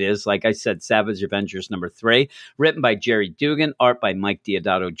unprepared. And it is, like I said, Savage Avengers number 3, written by Jerry Dugan, art by Mike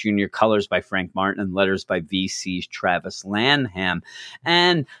Deodato Jr., colors by Frank Martin, and letters by VC's Travis Lanham.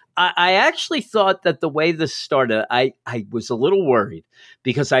 And I actually thought that the way this started, I was a little worried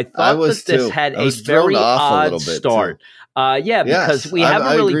because I thought that this had a very odd start. Because we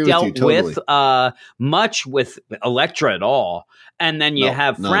haven't really dealt with much with Elektra at all. And then you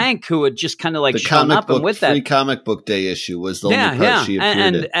have Frank, who had just kind of like shown up, and with that free comic book day issue was the only part she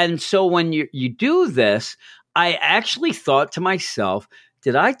appeared in. And so when you do this, I actually thought to myself,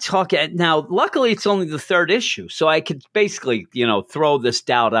 did I talk? Now, luckily, it's only the 3rd issue, so I could basically, throw this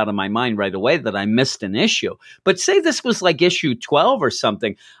doubt out of my mind right away that I missed an issue. But say this was like issue 12 or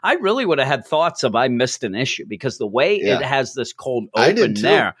something, I really would have had thoughts of I missed an issue because the way it has this cold open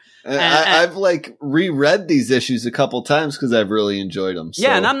there. I've like reread these issues a couple times because I've really enjoyed them. So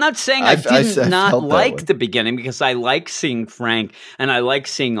and I'm not saying I did not like the beginning because I like seeing Frank and I like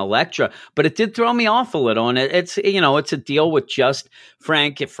seeing Elektra, but it did throw me off a little. And it's a deal with just Frank.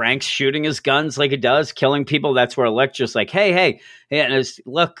 If Frank's shooting his guns like he does, killing people, that's where Elektra's like, hey, and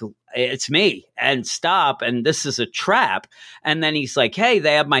look, it's me, and stop, and this is a trap. And then he's like, hey,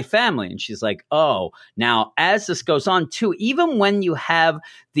 they have my family. And she's like, oh. Now, as this goes on, too, even when you have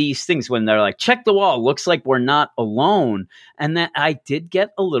these things, when they're like, check the wall, looks like we're not alone. And that I did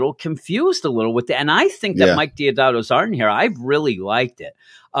get a little confused with that. And I think that Mike Deodato's art in here, I've really liked it.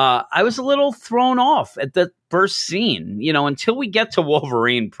 I was a little thrown off at the first scene, until we get to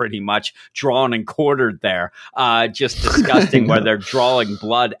Wolverine pretty much drawn and quartered there, just disgusting where they're drawing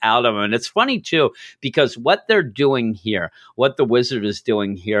blood out of him. And it's funny too, because what they're doing here, what the Wizard is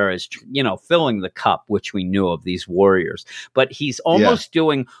doing here is, filling the cup, which we knew of these warriors, but he's almost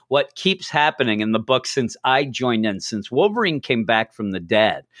doing what keeps happening in the book since I joined in, since Wolverine came back from the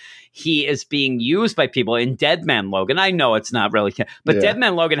dead. He is being used by people in Dead Man Logan. I know it's not really, but Dead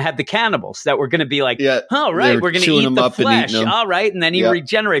Man Logan had the cannibals that were going to be like, all right, we're going to eat the flesh. All right. And then he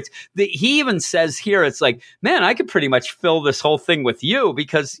regenerates. He even says here, it's like, man, I could pretty much fill this whole thing with you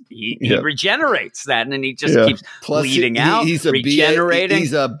because he regenerates that. And then he just keeps bleeding out, he's regenerating.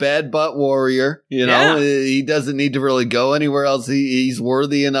 He's a bad butt warrior. He doesn't need to really go anywhere else. He's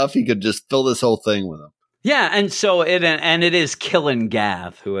worthy enough. He could just fill this whole thing with him. Yeah, and so it is Killen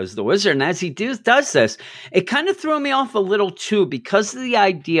Gath who is the Wizard, and as he does this, it kind of threw me off a little too because of the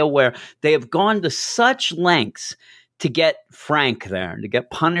idea where they have gone to such lengths to get Frank there, to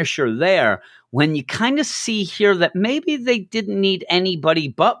get Punisher there, when you kind of see here that maybe they didn't need anybody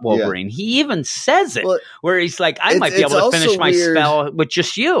but Wolverine. Yeah. He even says it, where he's like, I might be able to finish my spell with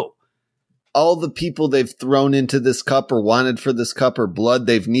just you. All the people they've thrown into this cup or wanted for this cup or blood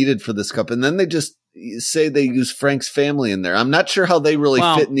they've needed for this cup, and then they just say they use Frank's family in there. I'm not sure how they really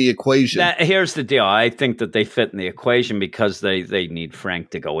fit in the equation. Here's the deal. I think that they fit in the equation because they need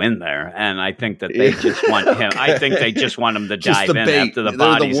Frank to go in there. And I think that they just want him. I think they just want him to dive in after the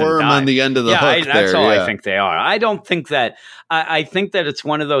bodies the worm and die. On the end of the hook that's all I think they are. I don't think that I think that it's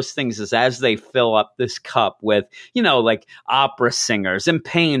one of those things is as they fill up this cup with, like opera singers and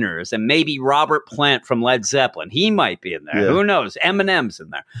painters and maybe Robert Plant from Led Zeppelin. He might be in there. Yeah. Who knows? Eminem's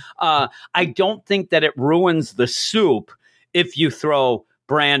in there. I don't think that it ruins the soup if you throw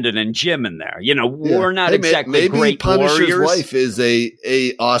Brandon and Jim in there. We're not exactly great Punisher's warriors. Wife is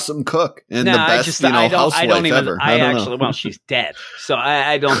a awesome cook and the best housewife ever. Well, she's dead, so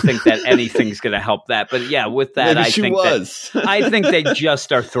I don't think that anything's going to help that. But with that, I think they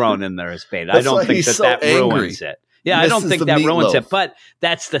just are thrown in there as bait. I don't think that ruins it. Yeah, I don't think that ruins it. But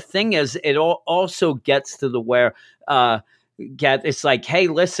that's the thing is it also gets to the where it's like, hey,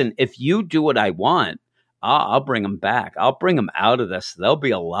 listen, if you do what I want, I'll bring them back. I'll bring them out of this. They'll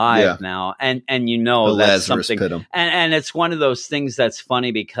be alive now. And you know, that's Lazarus something. And it's one of those things that's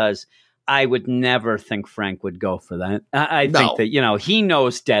funny because I would never think Frank would go for that. I think that, you know, he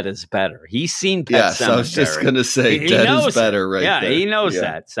knows dead is better. He's seen Pet Sematary. I was just going to say dead is better right there. Yeah, he knows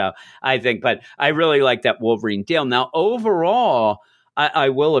that. So I think, but I really like that Wolverine deal. Now, overall, I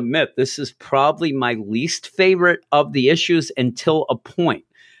will admit this is probably my least favorite of the issues until a point.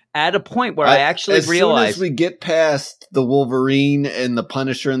 At a point where I actually realized, as soon as we get past the Wolverine and the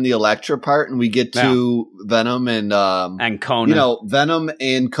Punisher and the Elektra part, and we get to Venom and Conan, you know, Venom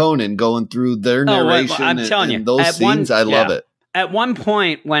and Conan going through their narration, I'm telling you, those scenes, I love it. At one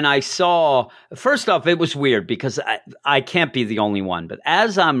point when I saw, first off, it was weird because I can't be the only one, but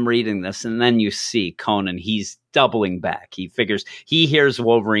as I'm reading this and then you see Conan, he's doubling back. He figures he hears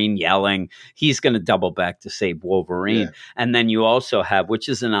Wolverine yelling. He's going to double back to save Wolverine. Yeah. And then you also have, which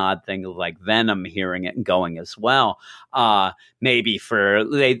is an odd thing, like Venom hearing it and going as well. Maybe for,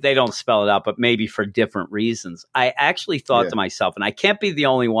 they don't spell it out, but maybe for different reasons. I actually thought to myself, and I can't be the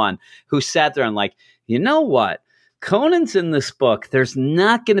only one who sat there and like, you know what? Conan's in this book. There's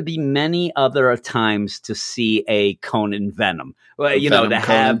not going to be many other times to see a Conan Venom. Well, you know, to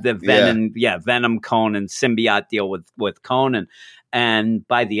have the Venom, Venom Conan symbiote deal with Conan. And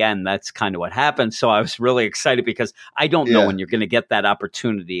by the end, that's kind of what happened. So I was really excited because I don't know when you're going to get that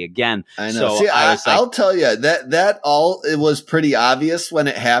opportunity again. I know. So see, I'll tell you that it was pretty obvious when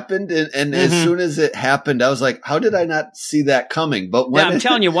it happened. And as soon as it happened, I was like, how did I not see that coming? But when I'm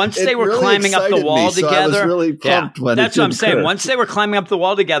telling you, once they were climbing up the wall together, so I was really pumped when that's what I'm saying. Once they were climbing up the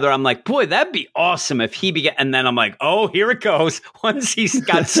wall together, I'm like, boy, that'd be awesome if he began. And then I'm like, oh, here it goes. Once he's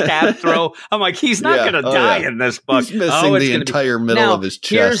got stabbed through, I'm like, he's not going to die in this book. He's missing the entire middle of his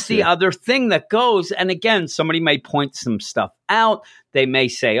chest. Here's the other thing that goes, and again, somebody may point some stuff out. They may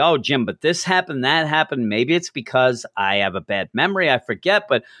say, oh, Jim, but this happened, that happened. Maybe it's because I have a bad memory. I forget.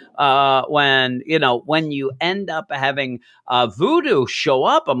 But when you end up having Voodoo show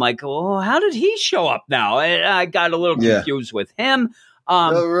up, I'm like, oh, how did he show up now? I got a little confused with him.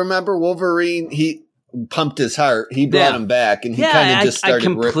 Remember Wolverine, he pumped his heart. He brought him back, and he kind of just started. I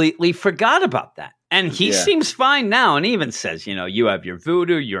completely forgot about that. And he seems fine now, and he even says, you know, you have your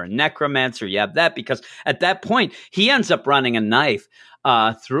voodoo, you're a necromancer, you have that, because at that point, he ends up running a knife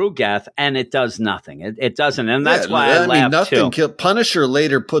through Geth, and it does nothing. It doesn't, and that's why I laughed too. Punisher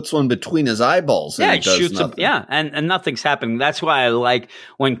later puts one between his eyeballs, and it shoots him. Yeah, and nothing's happening. That's why I like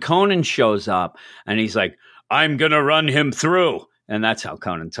when Conan shows up, and he's like, I'm going to run him through. And that's how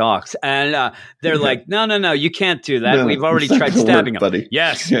Conan talks. And they're like, no, you can't do that. We've already tried stabbing him. Buddy.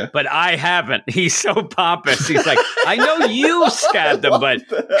 Yes, but I haven't. He's so pompous. He's like, I know you stabbed him, but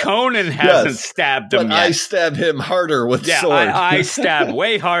Conan hasn't stabbed him yet. I stab him harder with sword. I stab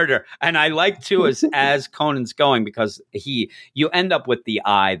way harder. And I like, too, as Conan's going, because you end up with the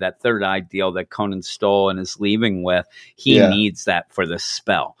eye, that third eye deal that Conan stole and is leaving with. He needs that for the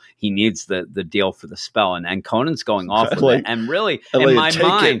spell. He needs the deal for the spell. And Conan's going off with it. And really, in my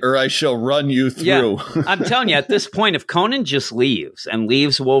mind, or I shall run you through. Yeah, I'm telling you, at this point, if Conan just leaves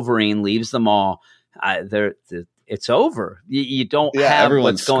Wolverine, leaves them all, it's over. You don't have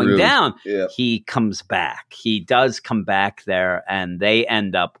what's going down. Yeah. He comes back. He does come back there, and they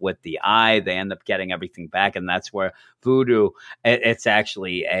end up with the eye. They end up getting everything back, and that's where Voodoo. It's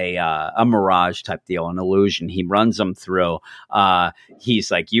actually a mirage type deal, an illusion. He runs them through.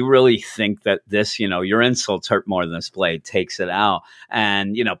 He's like, you really think that this, your insults hurt more than this blade? Takes it out,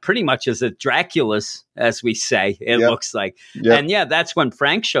 and pretty much as a Dracula's, as we say, it looks like. And that's when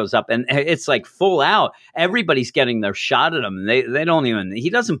Frank shows up, and it's like full out. Everybody's getting their shot at him, and they don't even. He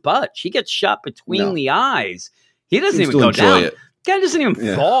doesn't budge. He gets shot between the eyes. He doesn't even go down. Guy doesn't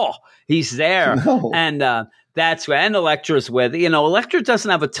even fall. He's there, and that's when Elektra's with. Elektra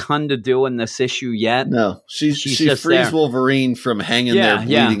doesn't have a ton to do in this issue yet. No, she frees there. Wolverine from hanging there,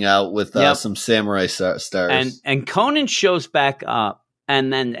 bleeding out with some samurai stars. And Conan shows back up.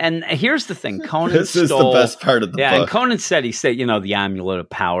 And here's the thing, Conan this is the best part of the book. And Conan said, the amulet of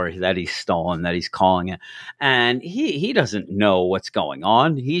power that he's stolen, that he's calling it. And he doesn't know what's going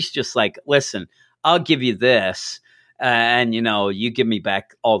on. He's just like, listen, I'll give you this. And, you give me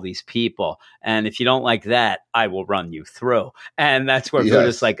back all these people. And if you don't like that, I will run you through. And that's where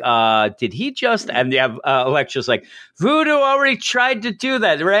Voodoo's like, did he just? And you have Elektra's like, Voodoo already tried to do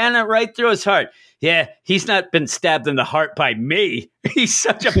that. Ran it right through his heart. Yeah, he's not been stabbed in the heart by me. He's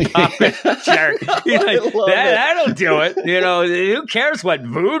such a puppet jerk. He's like, that'll do it. Who cares what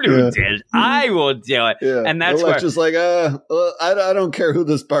Voodoo did? I will do it. Yeah. And that's where just like, I don't care who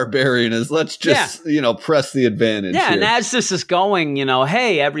this barbarian is. Let's just, press the advantage. Yeah, here. And as this is going,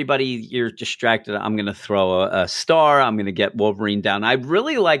 hey, everybody, you're distracted. I'm going to throw a star. I'm going to get Wolverine down. I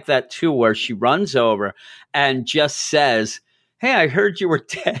really like that too, where she runs over and just says, hey, I heard you were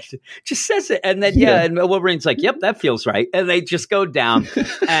dead. Just says it. And then, and Wolverine's like, yep, that feels right. And they just go down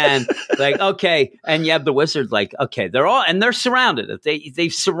and like, okay. And you have the wizard like, okay, they're surrounded.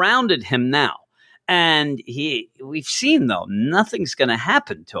 They've surrounded him now. And we've seen though, nothing's going to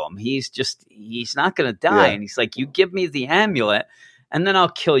happen to him. He's not going to die. Yeah. And he's like, you give me the amulet and then I'll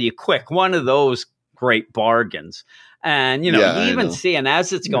kill you quick. One of those great bargains. And, you even see, and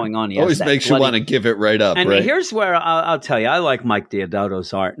as it's going on, he always makes you want to give it right up. And right? Here's where I'll tell you, I like Mike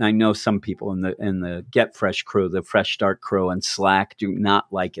Deodato's art, and I know some people in the Get Fresh crew, the Fresh Start crew, and Slack do not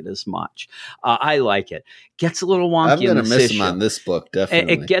like it as much. I like it. Gets a little wonky. I'm going to miss him on this book,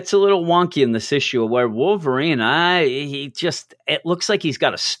 definitely. It gets a little wonky in this issue where Wolverine, it looks like he's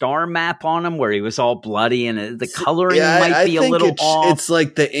got a star map on him where he was all bloody, and the coloring might be a little off. It's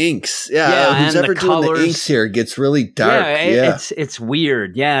like the inks. Who's ever doing the inks here gets really dark. It's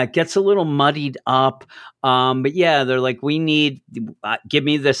weird. Yeah, it gets a little muddied up. But they're like, we need, give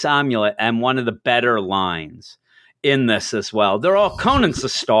me this amulet. And one of the better lines in this as well. They're all, Conan's the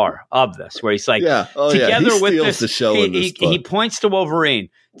star of this, where he's like, together with this, the show he points to Wolverine.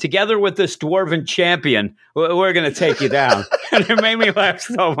 Together with this dwarven champion, we're going to take you down. And it made me laugh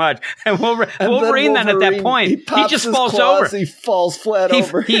so much. And Wolverine then at that point, he just falls over. He falls flat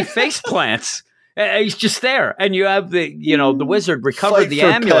over. He face plants. He's just there, and you have the wizard recovered the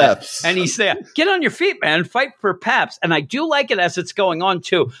amulet, Paps. And he's there. Get on your feet, man! Fight for Paps. And I do like it as it's going on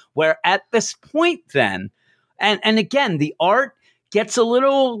too, where at this point, then, and again, the art gets a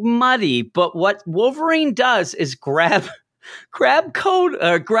little muddy, but what Wolverine does is grab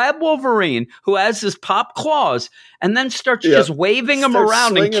Wolverine, who has his pop claws, and then starts just waving him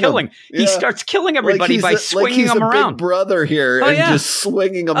around and killing. He starts killing everybody by swinging him around. Big brother here and just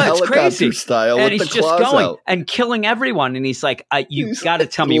swinging him helicopter style and with he's the claws just going out. And killing everyone. And he's like, you got to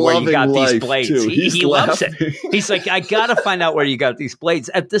tell me where you got these blades. He loves it. He's like, I got to find out where you got these blades.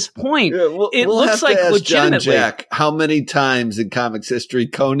 At this point, it looks like legitimately. John Jack, how many times in comics history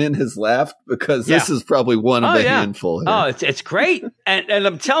Conan has laughed? Because this is probably one of a handful. Here. Oh, it's great. And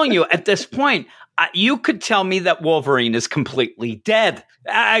I'm telling you, at this point, you could tell me that Wolverine is completely dead.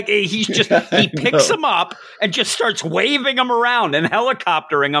 He picks him up and just starts waving him around and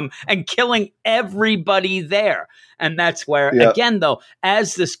helicoptering him and killing everybody there. And that's where, again, though,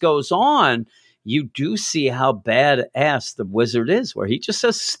 as this goes on, you do see how badass the wizard is, where he just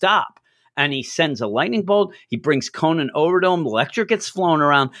says, stop. And he sends a lightning bolt. He brings Conan over to him. Elektra gets flown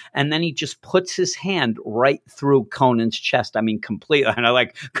around. And then he just puts his hand right through Conan's chest. I mean, completely. And I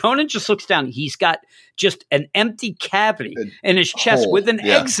like, Conan just looks down. He's got just an empty cavity in his chest with an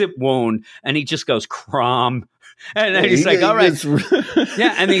exit wound. And he just goes, crom. And then he's like, all right.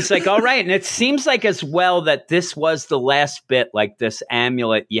 And he's like, all right. And it seems like as well that this was the last bit, like this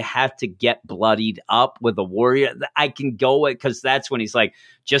amulet, you had to get bloodied up with a warrior. I can go with, because that's when he's like,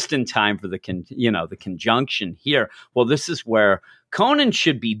 just in time for the conjunction here. Well, this is where Conan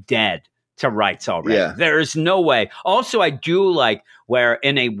should be dead to rights already. Yeah. There is no way. Also, I do like where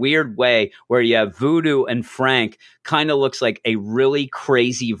in a weird way where you have Voodoo and Frank kind of looks like a really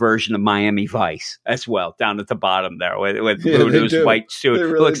crazy version of Miami Vice as well, down at the bottom there with Voodoo's white suit.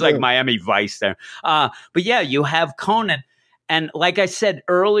 Really looks like Miami Vice there. But you have Conan. And like I said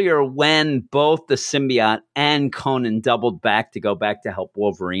earlier, when both the symbiote and Conan doubled back to go back to help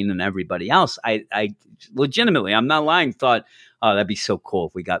Wolverine and everybody else, I legitimately, I'm not lying, thought, oh, that'd be so cool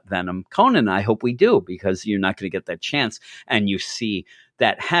if we got Venom. Conan, I hope we do, because you're not going to get that chance. And you see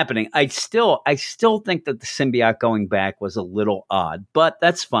that happening. I still think that the symbiote going back was a little odd, but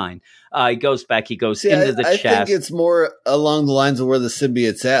that's fine. He goes back, he goes into the chest. I think it's more along the lines of where the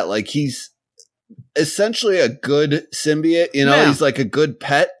symbiote's at. Like essentially a good symbiote. You know, he's like a good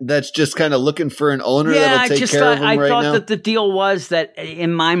pet that's just kind of looking for an owner that'll take care of him right now. I thought that the deal was that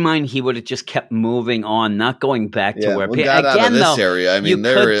in my mind he would have just kept moving on, not going back to where people got out of this area. I mean,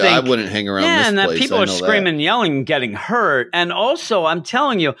 I wouldn't hang around this and place. People are screaming, yelling, and getting hurt. And also, I'm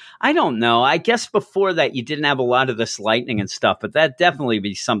telling you, I don't know. I guess before that you didn't have a lot of this lightning and stuff, but that definitely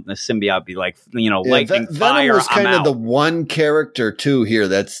be something the symbiote be like, lightning, fire. Venom was kind of the one character too here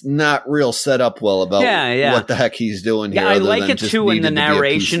that's not real set up well about what the heck he's doing here. Yeah, I like it too in the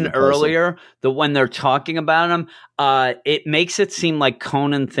narration earlier, when they're talking about him. It makes it seem like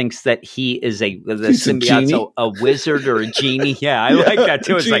Conan thinks that he is the symbiote's a wizard or a genie. Yeah, I like that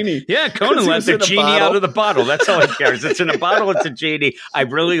too. It's genie. like, Conan let the genie out of the bottle. That's all he cares. It's in a bottle. It's a genie. I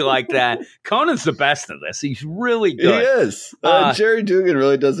really like that. Conan's the best of this. He's really good. He is. Jerry Dugan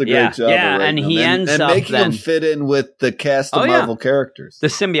really does a great job. Yeah, and he ends up making him fit in with the cast of Marvel characters. The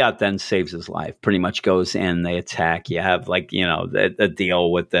symbiote then saves his life. Pretty much goes in. They attack. You have the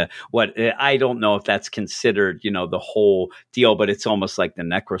deal with what I don't know if that's considered the whole deal, but it's almost like the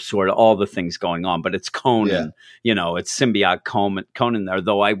Necrosword, all the things going on. But it's Conan. It's symbiote Conan there.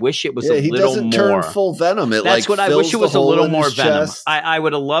 Though I wish it was a little more. He doesn't turn full Venom. That's what I wish it was a little more Venom. I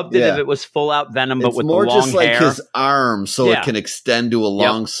would have loved it if it was full out Venom, but with the long hair. It's more just like his arm, so it can extend to a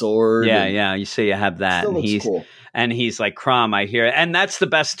long sword. Yeah. You see, you have that, and he's cool. And he's like, Crom, I hear it. And that's the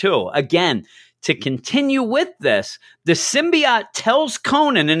best too. Again, to continue with this, the symbiote tells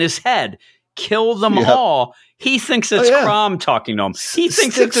Conan in his head, kill them all. He thinks it's Crom talking to him. He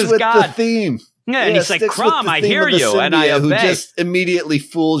thinks it's his god. The theme. Yeah, and he's like, Crom, I hear you, and I obey. Who just immediately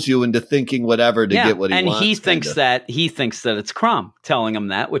fools you into thinking whatever to get what he wants. And he thinks that it's Crom telling him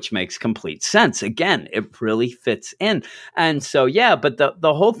that, which makes complete sense. Again, it really fits in. And so, but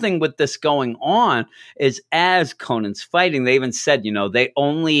the whole thing with this going on is as Conan's fighting, they even said, they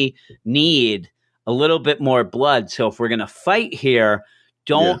only need a little bit more blood. So if we're going to fight here,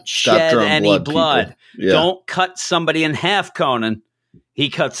 don't shed any blood. Don't cut somebody in half, Conan. He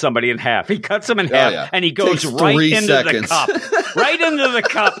cuts somebody in half. He cuts him in half, and he goes right into the cup. Right into the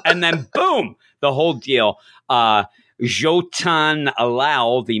cup, and then boom, the whole deal. Jotun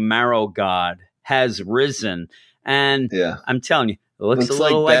Alao, the marrow god, has risen. And I'm telling you, it looks a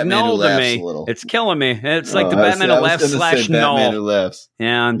little like Null to me. It's killing me. It's like the Batman Who Laughs / Null. Who Laughs.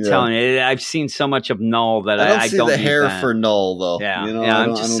 Yeah, I'm telling you. I've seen so much of Null that I don't see the hair for Null, though. Yeah,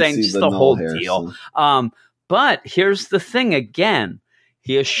 I'm just saying just the whole deal. But here's the thing again.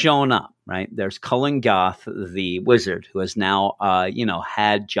 He has shown up, right? There's Cullen Goth, the wizard, who has now,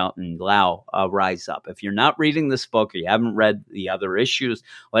 had Jotun Lao rise up. If you're not reading this book or you haven't read the other issues,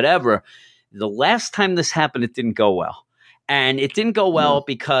 whatever, the last time this happened, it didn't go well. And it didn't go well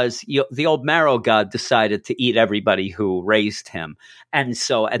because the old marrow god decided to eat everybody who raised him. And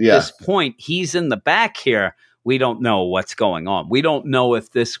so at this point, he's in the back here. We don't know what's going on. We don't know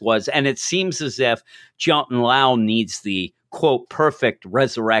if this was, and it seems as if Jotun Lao needs the quote, perfect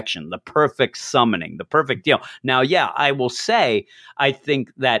resurrection, the perfect summoning, the perfect deal. Now, I will say, I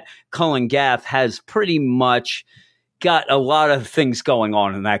think that Cullen Gath has pretty much got a lot of things going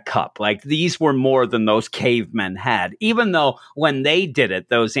on in that cup. Like these were more than those cavemen had, even though when they did it,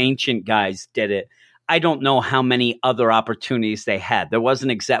 those ancient guys did it. I don't know how many other opportunities they had. There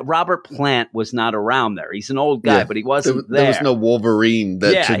wasn't Robert Plant was not around there. He's an old guy, but he wasn't there. There was no Wolverine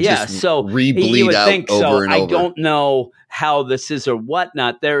that could just re-bleed out over and over. I don't know how this is or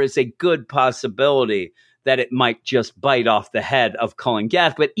whatnot. There is a good possibility that it might just bite off the head of Cullen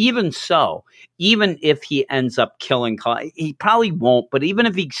Gath. But even so, even if he ends up killing Cullen, he probably won't. But even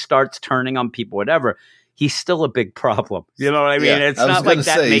if he starts turning on people, whatever, he's still a big problem. You know what I mean? It's not like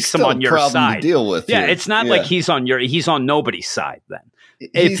that makes him on your side. To deal with it's not like he's on nobody's side then.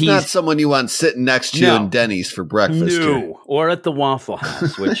 He's not someone you want sitting next to you in Denny's for breakfast. No, or at the Waffle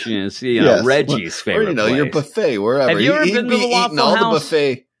House, which is Reggie's favorite place. Your buffet, wherever. Have you ever been to the Waffle House? All the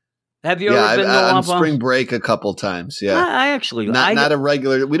buffet. Have you ever been to the Waffle House? On spring break a couple times, I actually not a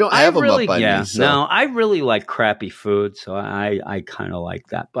regular. We don't have them up by me. So. No, I really like crappy food, so I kind of like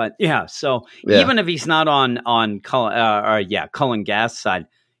that. But even if he's not on Cullen Gath's side,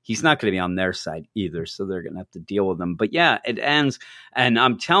 he's not going to be on their side either. So they're going to have to deal with them. But it ends, and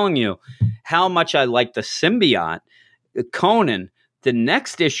I'm telling you how much I like the symbiote, Conan. The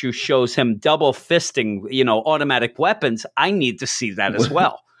next issue shows him double fisting, automatic weapons. I need to see that as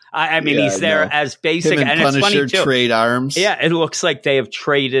well. I mean, he's there as basic, and it's funny too. Trade arms. Yeah, it looks like they have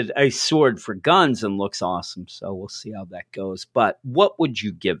traded a sword for guns, and looks awesome. So we'll see how that goes. But what would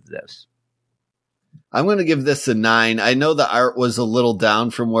you give this? I'm going to give this a 9. I know the art was a little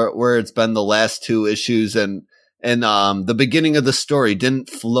down from where it's been the last two issues, and And the beginning of the story didn't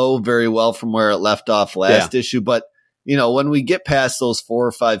flow very well from where it left off last issue. But, when we get past those 4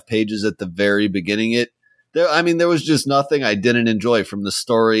 or 5 pages at the very beginning, there was just nothing I didn't enjoy, from the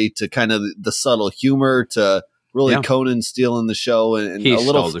story to kind of the subtle humor to really Conan stealing the show and a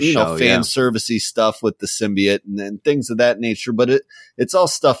little, fan servicey stuff with the symbiote and things of that nature. But it's all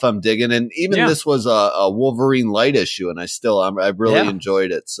stuff I'm digging. And even this was a Wolverine light issue, and I really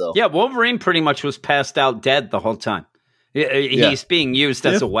enjoyed it. So Wolverine pretty much was passed out dead the whole time. He's being used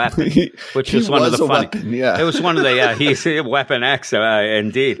as a weapon, which was one of the funny. It was one of the he's Weapon X,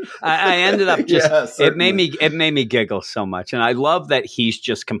 indeed. I ended up just it made me giggle so much, and I love that he's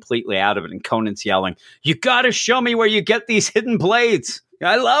just completely out of it. And Conan's yelling, "You got to show me where you get these hidden blades."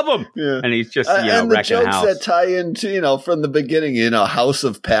 I love him, and he's just and the wrecking jokes house. that tie into from the beginning, House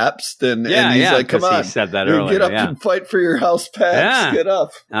of Pabst, and he's like, "Come on, he said that earlier. Get up and fight for your House, Pabst. Get up."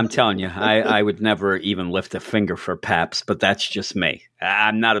 I'm telling you, I would never even lift a finger for Pabst, but that's just me.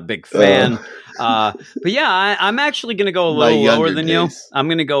 I'm not a big fan, but I'm actually going to go a little lower than you. I'm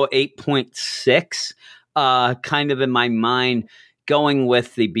going to go 8.6, kind of in my mind. Going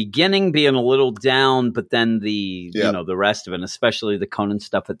with the beginning being a little down, but then the rest of it, especially the Conan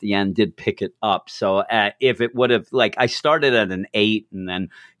stuff at the end, did pick it up. So if it would have, I started at an 8 and then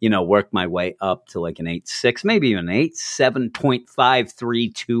worked my way up to like an 8.6, maybe even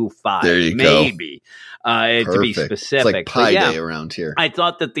 8.7.5325. There you maybe go. To be specific. It's like Pi Day around here. I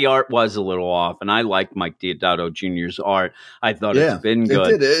thought that the art was a little off, and I liked Mike Deodato Jr.'s art. I thought it's been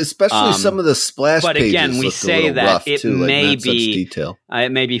good, it did, especially some of the splash. But pages again, we say that it too, may be. Detail.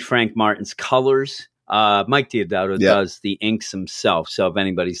 It may be Frank Martin's colors. Mike Deodato does the inks himself, so if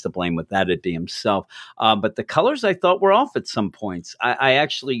anybody's to blame with that, it'd be himself. But the colors I thought were off at some points. I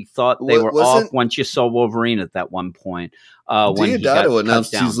actually thought they were off once you saw Wolverine at that one point. When Deodato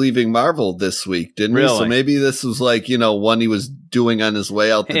announced he's leaving Marvel this week, didn't he? So maybe this was one he was doing on his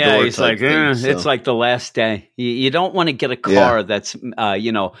way out the door. Yeah, he's like, it's like the last day. You don't want to get a car that's,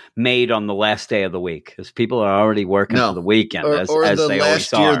 made on the last day of the week, because people are already working for the weekend, as the they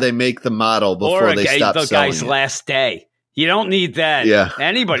last always year are. They make the model before they stop selling the guy's it. last day. You don't need that. Yeah.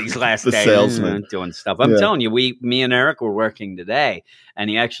 Anybody's last day salesman doing stuff. I'm telling you, me and Eric were working today, and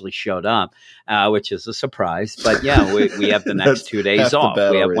he actually showed up, which is a surprise. But we have the next 2 days off.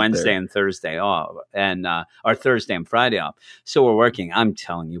 We have Wednesday and Thursday off, and our Thursday and Friday off. So we're working. I'm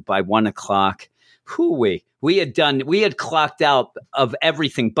telling you, by 1 o'clock, we had clocked out of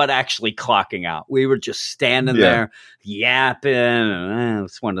everything but actually clocking out. We were just standing there yapping.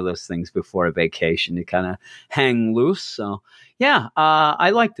 It's one of those things before a vacation. You kind of hang loose. So, I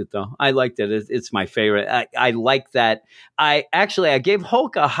liked it, though. I liked it. It's my favorite. I like that. I gave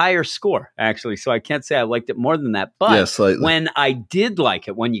Hulk a higher score, actually, so I can't say I liked it more than that. But when I did like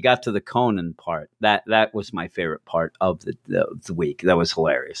it, when you got to the Conan part, that was my favorite part of the week. That was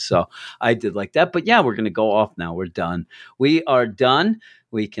hilarious. So I did like that. But we're going to go off now. We're done. We are done.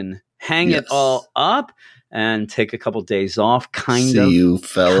 We can hang it all up and take a couple days off. See you,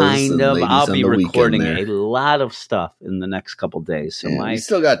 fellas. I'll be recording a lot of stuff in the next couple days. So we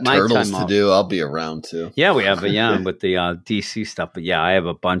still got Turtles to do. I'll be around too. Yeah, we have with the DC stuff. But I have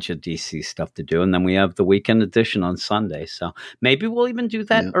a bunch of DC stuff to do, and then we have the weekend edition on Sunday. So maybe we'll even do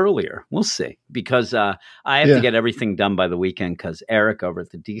that earlier. We'll see, because I have to get everything done by the weekend. Because Eric over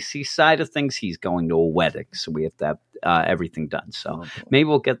at the DC side of things, he's going to a wedding, so we have to have everything done. So maybe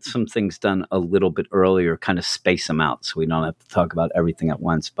we'll get some things done a little bit earlier, kind of space them out so we don't have to talk about everything at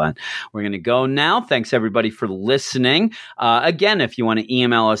once. But we're going to go now. Thanks everybody for listening. Again, if you want to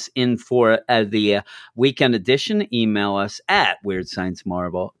email us in for the weekend edition, email us at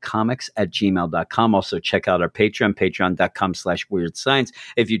weirdsciencemarvelcomics@gmail.com. Also check out our Patreon, patreon.com/weirdscience.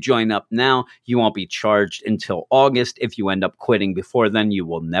 If you join up now, you won't be charged until August. If you end up quitting before then, you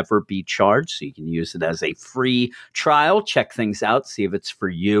will never be charged. So you can use it as a free trial. Check things out, see if it's for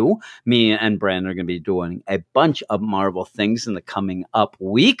you. Me and Brandon are going to be doing a bunch of Marvel things in the coming up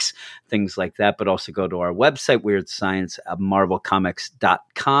weeks, things like that. But also go to our website,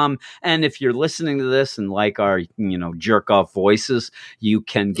 weirdsciencemarvelcomics.com. And if you're listening to this and like our, jerk off voices, you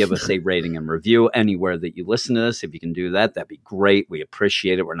can give us a rating and review anywhere that you listen to this. If you can do that, that'd be great. We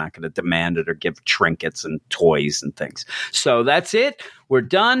appreciate it. We're not going to demand it or give trinkets and toys and things. So that's it. We're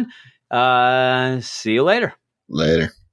done. See you later. Later.